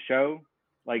make in a show,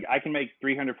 like I can make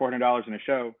 $300, $400 in a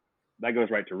show, that goes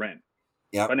right to rent.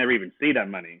 Yeah. I never even see that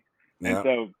money. Yep. And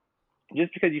so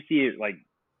just because you see it, like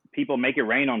people make it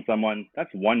rain on someone, that's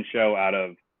one show out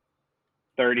of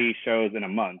 30 shows in a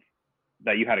month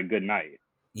that you had a good night.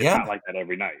 It's not like that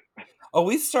every night. Oh,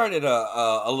 we started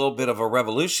a little bit of a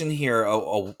revolution here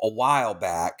a while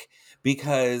back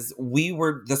because we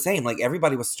were the same. Like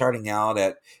everybody was starting out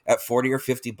at $40 or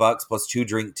 $50 plus 2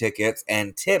 drink tickets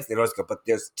and tips. They'd always go, but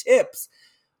there's tips.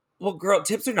 Well, girl,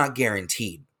 tips are not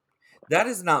guaranteed. That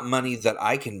is not money that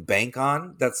I can bank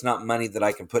on. That's not money that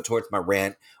I can put towards my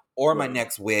rent or my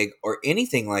next wig or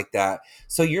anything like that.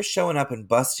 So you're showing up and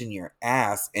busting your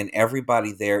ass and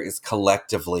everybody there is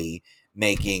collectively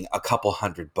making a couple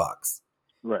 $100.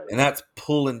 Right. And that's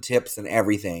pulling tips and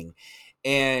everything.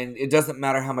 And it doesn't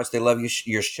matter how much they love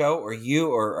your show or you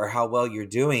or how well you're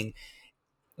doing.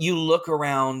 You look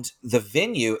around the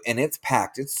venue and it's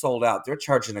packed. It's sold out. They're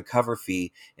charging a cover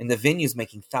fee and the venue's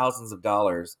making thousands of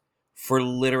dollars for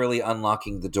literally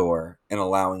unlocking the door and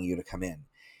allowing you to come in.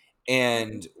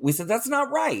 And we said, that's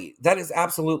not right. That is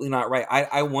absolutely not right.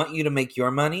 I want you to make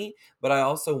your money, but I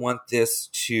also want this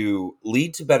to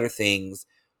lead to better things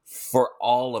for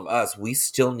all of us. We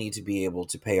still need to be able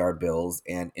to pay our bills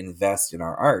and invest in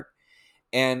our art.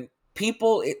 And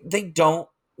people, they don't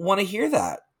want to hear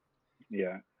that.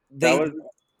 Yeah.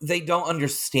 They don't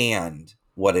understand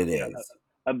what it is.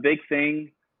 A big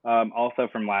thing also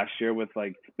from last year with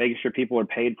like making sure people are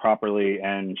paid properly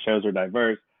and shows are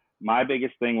diverse. My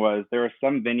biggest thing was there were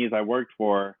some venues I worked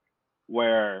for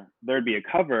where there'd be a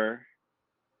cover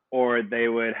or they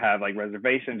would have like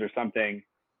reservations or something,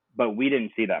 but we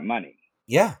didn't see that money.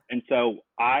 Yeah. And so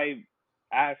I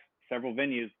asked several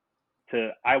venues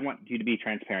I want you to be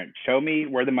transparent. Show me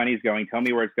where the money's going. Tell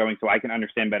me where it's going so I can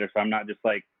understand better. So I'm not just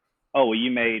like, oh, well, you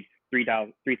made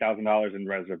 $3,000 in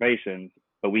reservations,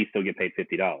 but we still get paid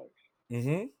 $50.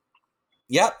 Mm-hmm.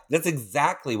 Yep, that's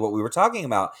exactly what we were talking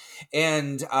about.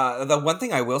 And the one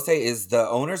thing I will say is the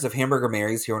owners of Hamburger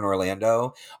Mary's here in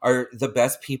Orlando are the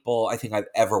best people I think I've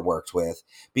ever worked with.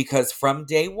 Because from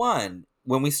day one,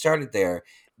 when we started there,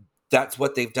 that's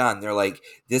what they've done. They're like,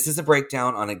 this is a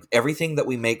breakdown on everything that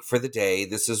we make for the day.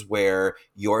 This is where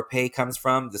your pay comes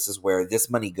from. This is where this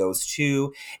money goes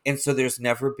to. And so there's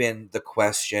never been the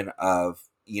question of,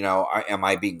 am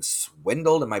I being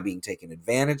swindled? Am I being taken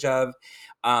advantage of?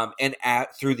 And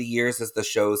through the years, as the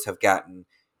shows have gotten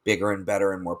bigger and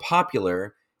better and more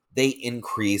popular, they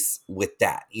increase with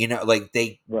that. You know, like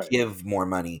they Right. give more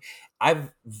money.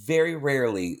 I've very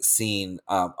rarely seen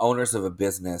owners of a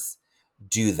business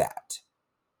do that.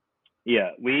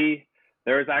 Yeah,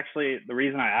 there was actually the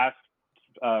reason I asked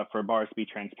for bars to be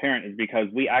transparent is because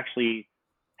we actually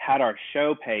had our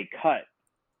show pay cut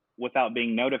without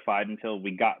being notified until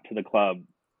we got to the club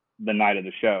the night of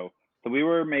the show. So we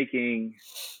were making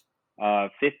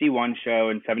 51 show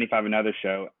and 75 another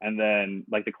show, and then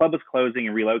like the club was closing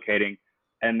and relocating,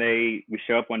 and we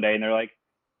show up one day and they're like,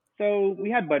 so we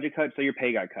had budget cuts, so your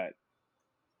pay got cut,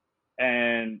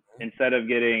 and instead of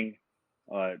getting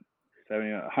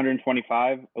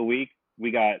 125 a week,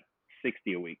 we got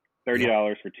 60 a week,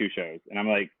 $30 for 2 shows, and I'm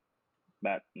like,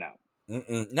 that no.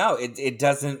 No, it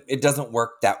doesn't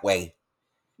work that way.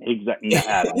 Exactly. Not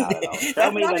at all. That's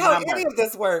not how any of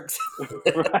this works.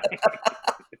 Right.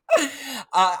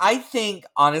 I think,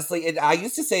 honestly, I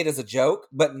used to say it as a joke,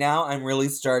 but now I'm really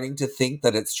starting to think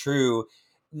that it's true.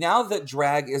 Now that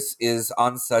drag is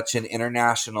on such an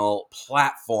international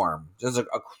platform, just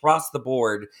across the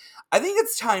board, I think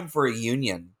it's time for a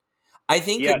union. I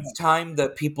think it's time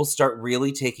that people start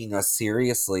really taking us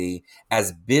seriously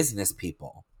as business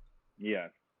people. Yeah.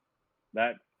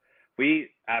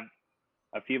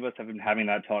 A few of us have been having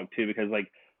that talk too, because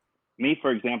like me,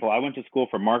 for example, I went to school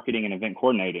for marketing and event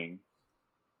coordinating.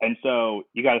 And so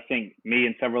you got to think, me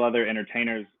and several other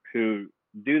entertainers who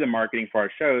do the marketing for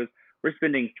our shows, we're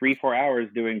spending 3-4 hours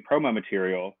doing promo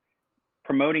material,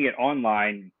 promoting it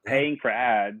online, paying for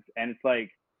ads. And it's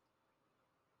like,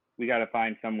 we got to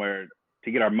find somewhere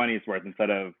to get our money's worth instead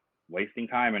of wasting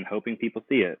time and hoping people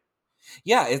see it.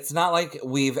 Yeah, it's not like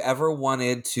we've ever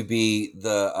wanted to be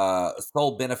the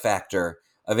sole benefactor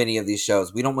of any of these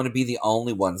shows. We don't want to be the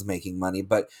only ones making money,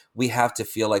 but we have to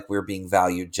feel like we're being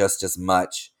valued just as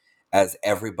much as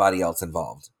everybody else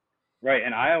involved. Right,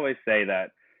 and I always say that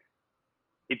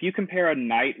if you compare a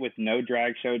night with no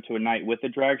drag show to a night with a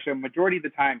drag show, majority of the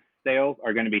time sales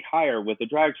are going to be higher with a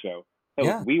drag show. So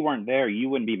if we weren't there, you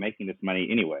wouldn't be making this money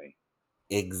anyway.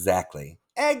 Exactly.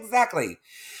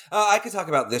 I could talk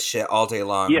about this shit all day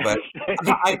long, but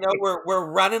I know we're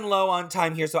running low on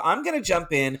time here, so I'm going to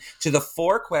jump in to the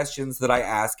 4 questions that I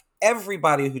ask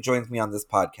everybody who joins me on this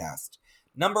podcast.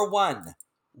 Number 1,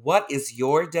 what is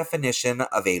your definition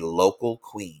of a local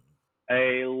queen?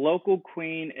 A local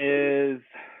queen is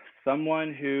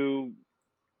someone who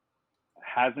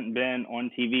hasn't been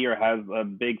on TV or has a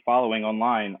big following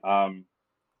online.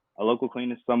 A local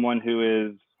queen is someone who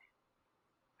is,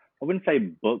 I wouldn't say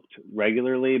booked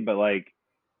regularly, but like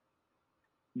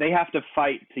they have to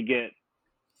fight to get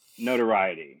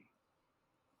notoriety.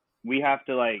 We have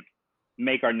to like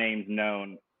make our names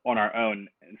known on our own.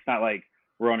 It's not like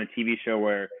we're on a TV show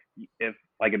where if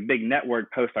like a big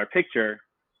network posts our picture,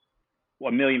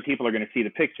 well, 1 million people are going to see the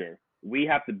picture. We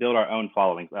have to build our own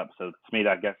followings up. So to me,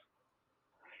 I guess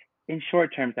in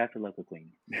short terms, that's a local queen.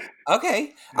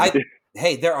 Okay.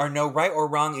 Hey, there are no right or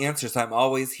wrong answers. I'm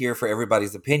always here for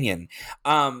everybody's opinion.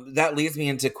 That leads me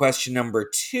into question number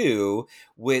 2,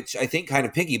 which I think kind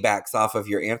of piggybacks off of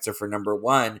your answer for number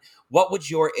 1. What would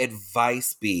your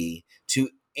advice be to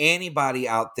anybody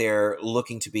out there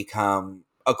looking to become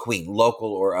a queen,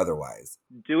 local or otherwise?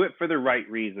 Do it for the right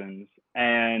reasons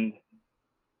and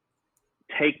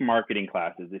take marketing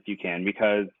classes if you can,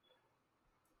 because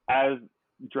as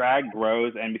drag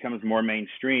grows and becomes more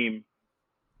mainstream,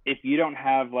 if you don't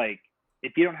have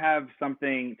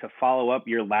something to follow up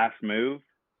your last move,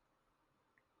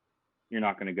 you're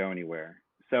not going to go anywhere.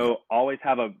 So always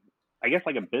have a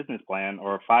business plan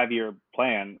or a 5-year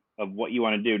plan of what you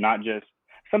want to do. Not just,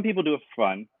 some people do it for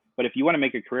fun, but if you want to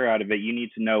make a career out of it, you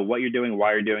need to know what you're doing,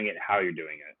 why you're doing it, how you're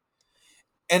doing it.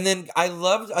 And then I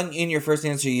loved in your first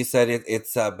answer, you said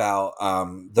it's about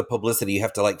the publicity. You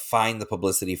have to like find the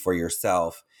publicity for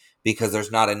yourself because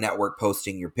there's not a network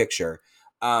posting your picture.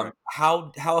 Right.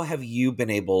 How have you been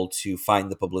able to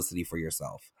find the publicity for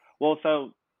yourself? Well,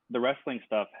 so the wrestling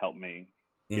stuff helped me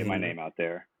get my name out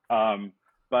there.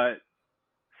 But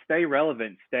stay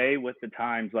relevant, stay with the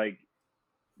times. Like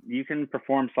you can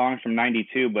perform songs from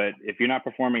 92, but if you're not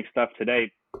performing stuff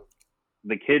today,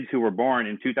 the kids who were born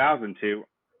in 2002,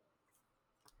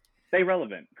 stay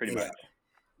relevant pretty much.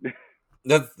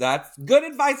 That's good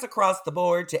advice across the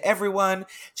board to everyone.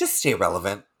 Just stay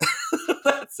relevant.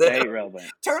 That's stay it. relevant.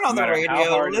 Turn on the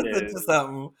radio, listen to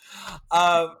something.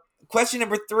 Question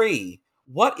number 3.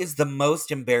 What is the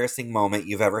most embarrassing moment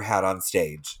you've ever had on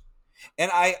stage? And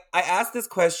I ask this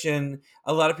question,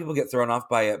 a lot of people get thrown off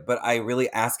by it, but I really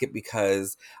ask it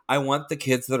because I want the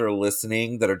kids that are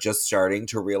listening, that are just starting,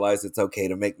 to realize it's okay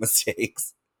to make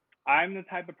mistakes. I'm the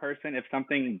type of person, if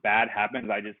something bad happens,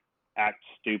 I just act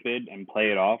stupid and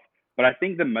play it off. But I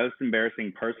think the most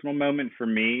embarrassing personal moment for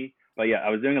me, but yeah, I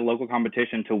was doing a local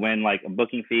competition to win like a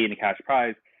booking fee and a cash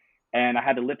prize, and I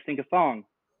had to lip sync a song,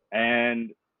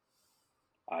 and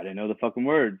I didn't know the fucking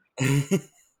words.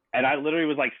 And I literally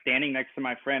was like standing next to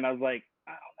my friend. I was like,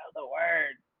 I don't know the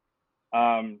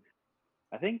word.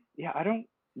 I think, yeah, I don't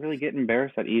really get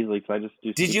embarrassed that easily because I just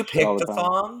do. Did you pick the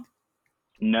song?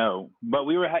 No, but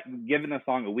we were given the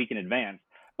song a week in advance.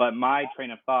 But my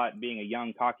train of thought, being a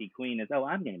young, cocky queen, is, oh,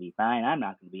 I'm going to be fine. I'm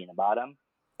not going to be in the bottom.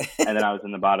 And then I was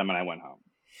in the bottom and I went home.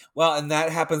 Well, and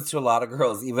that happens to a lot of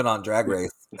girls, even on Drag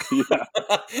Race.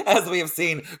 As we have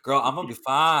seen, girl, I'm going to be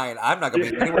fine. I'm not going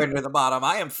to be anywhere near the bottom.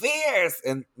 I am fierce.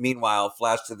 And meanwhile,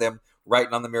 flash to them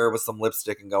writing on the mirror with some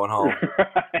lipstick and going home.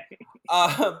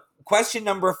 Right. Question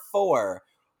number 4.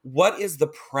 What is the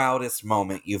proudest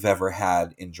moment you've ever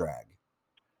had in drag?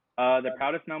 The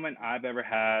proudest moment I've ever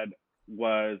had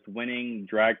was winning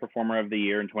Drag Performer of the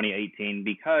Year in 2018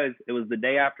 because it was the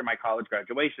day after my college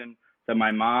graduation. So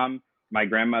my mom, my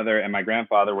grandmother, and my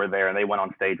grandfather were there, and they went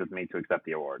on stage with me to accept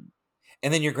the award.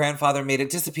 And then your grandfather made it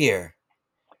disappear.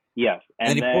 Yes. And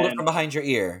then he pulled it from behind your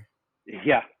ear.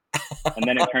 Yeah. And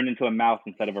then it turned into a mouse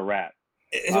instead of a rat.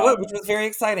 Which was very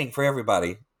exciting for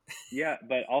everybody. Yeah,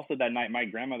 but also that night, my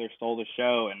grandmother stole the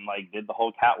show and like did the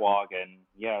whole catwalk, and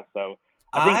yeah, so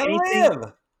I think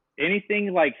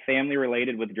anything like family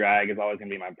related with drag is always gonna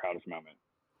be my proudest moment.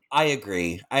 I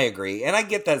agree, and I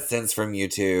get that sense from you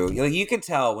too. You can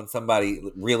tell when somebody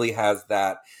really has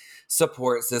that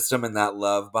support system and that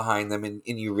love behind them, and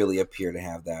you really appear to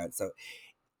have that. So,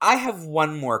 I have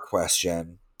one more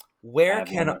question. Where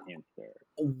can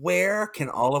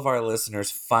all of our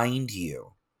listeners find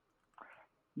you?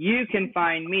 You can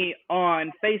find me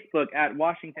on Facebook at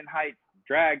Washington Heights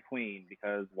Drag Queen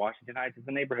because Washington Heights is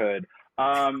a neighborhood.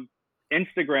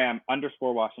 Instagram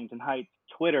 _Washington Heights.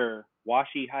 Twitter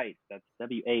Washy Heights. That's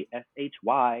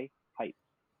WASHY Heights.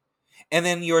 And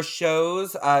then your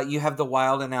shows, you have the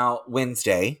Wild and Out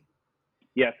Wednesday.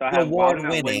 Yes, I have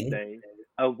award-winning. Wednesday.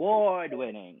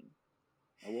 Award-winning.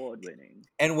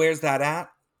 And where's that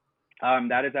at?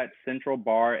 That is at Central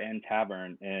Bar and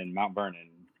Tavern in Mount Vernon,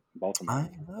 Baltimore. I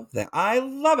love that. I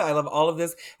love it. I love all of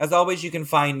this. As always, you can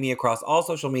find me across all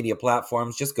social media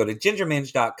platforms. Just go to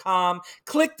gingerminge.com,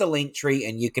 click the link tree,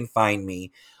 and you can find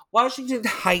me. Washington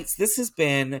Heights, this has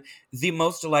been the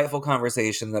most delightful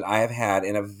conversation that I have had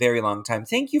in a very long time.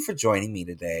 Thank you for joining me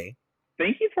today.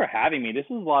 Thank you for having me. This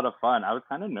was a lot of fun. I was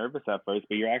kind of nervous at first,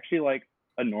 but you're actually like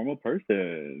a normal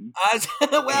person. Well,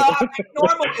 I think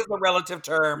normal is a relative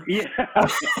term. Yeah.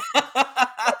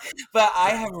 But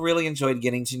I have really enjoyed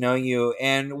getting to know you,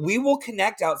 and we will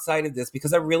connect outside of this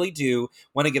because I really do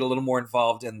want to get a little more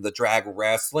involved in the drag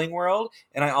wrestling world.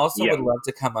 And I also would love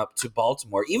to come up to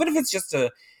Baltimore, even if it's just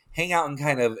to hang out and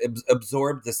kind of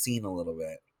absorb the scene a little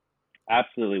bit.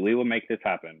 Absolutely. We will make this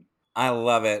happen. I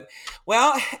love it.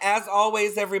 Well, as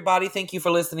always, everybody, thank you for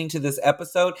listening to this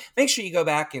episode. Make sure you go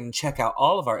back and check out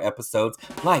all of our episodes.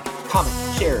 Like, comment,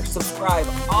 share, subscribe,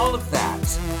 all of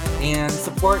that. And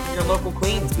support your local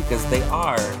queens because they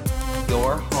are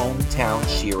your hometown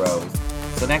sheroes.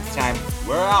 So next time,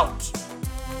 we're out.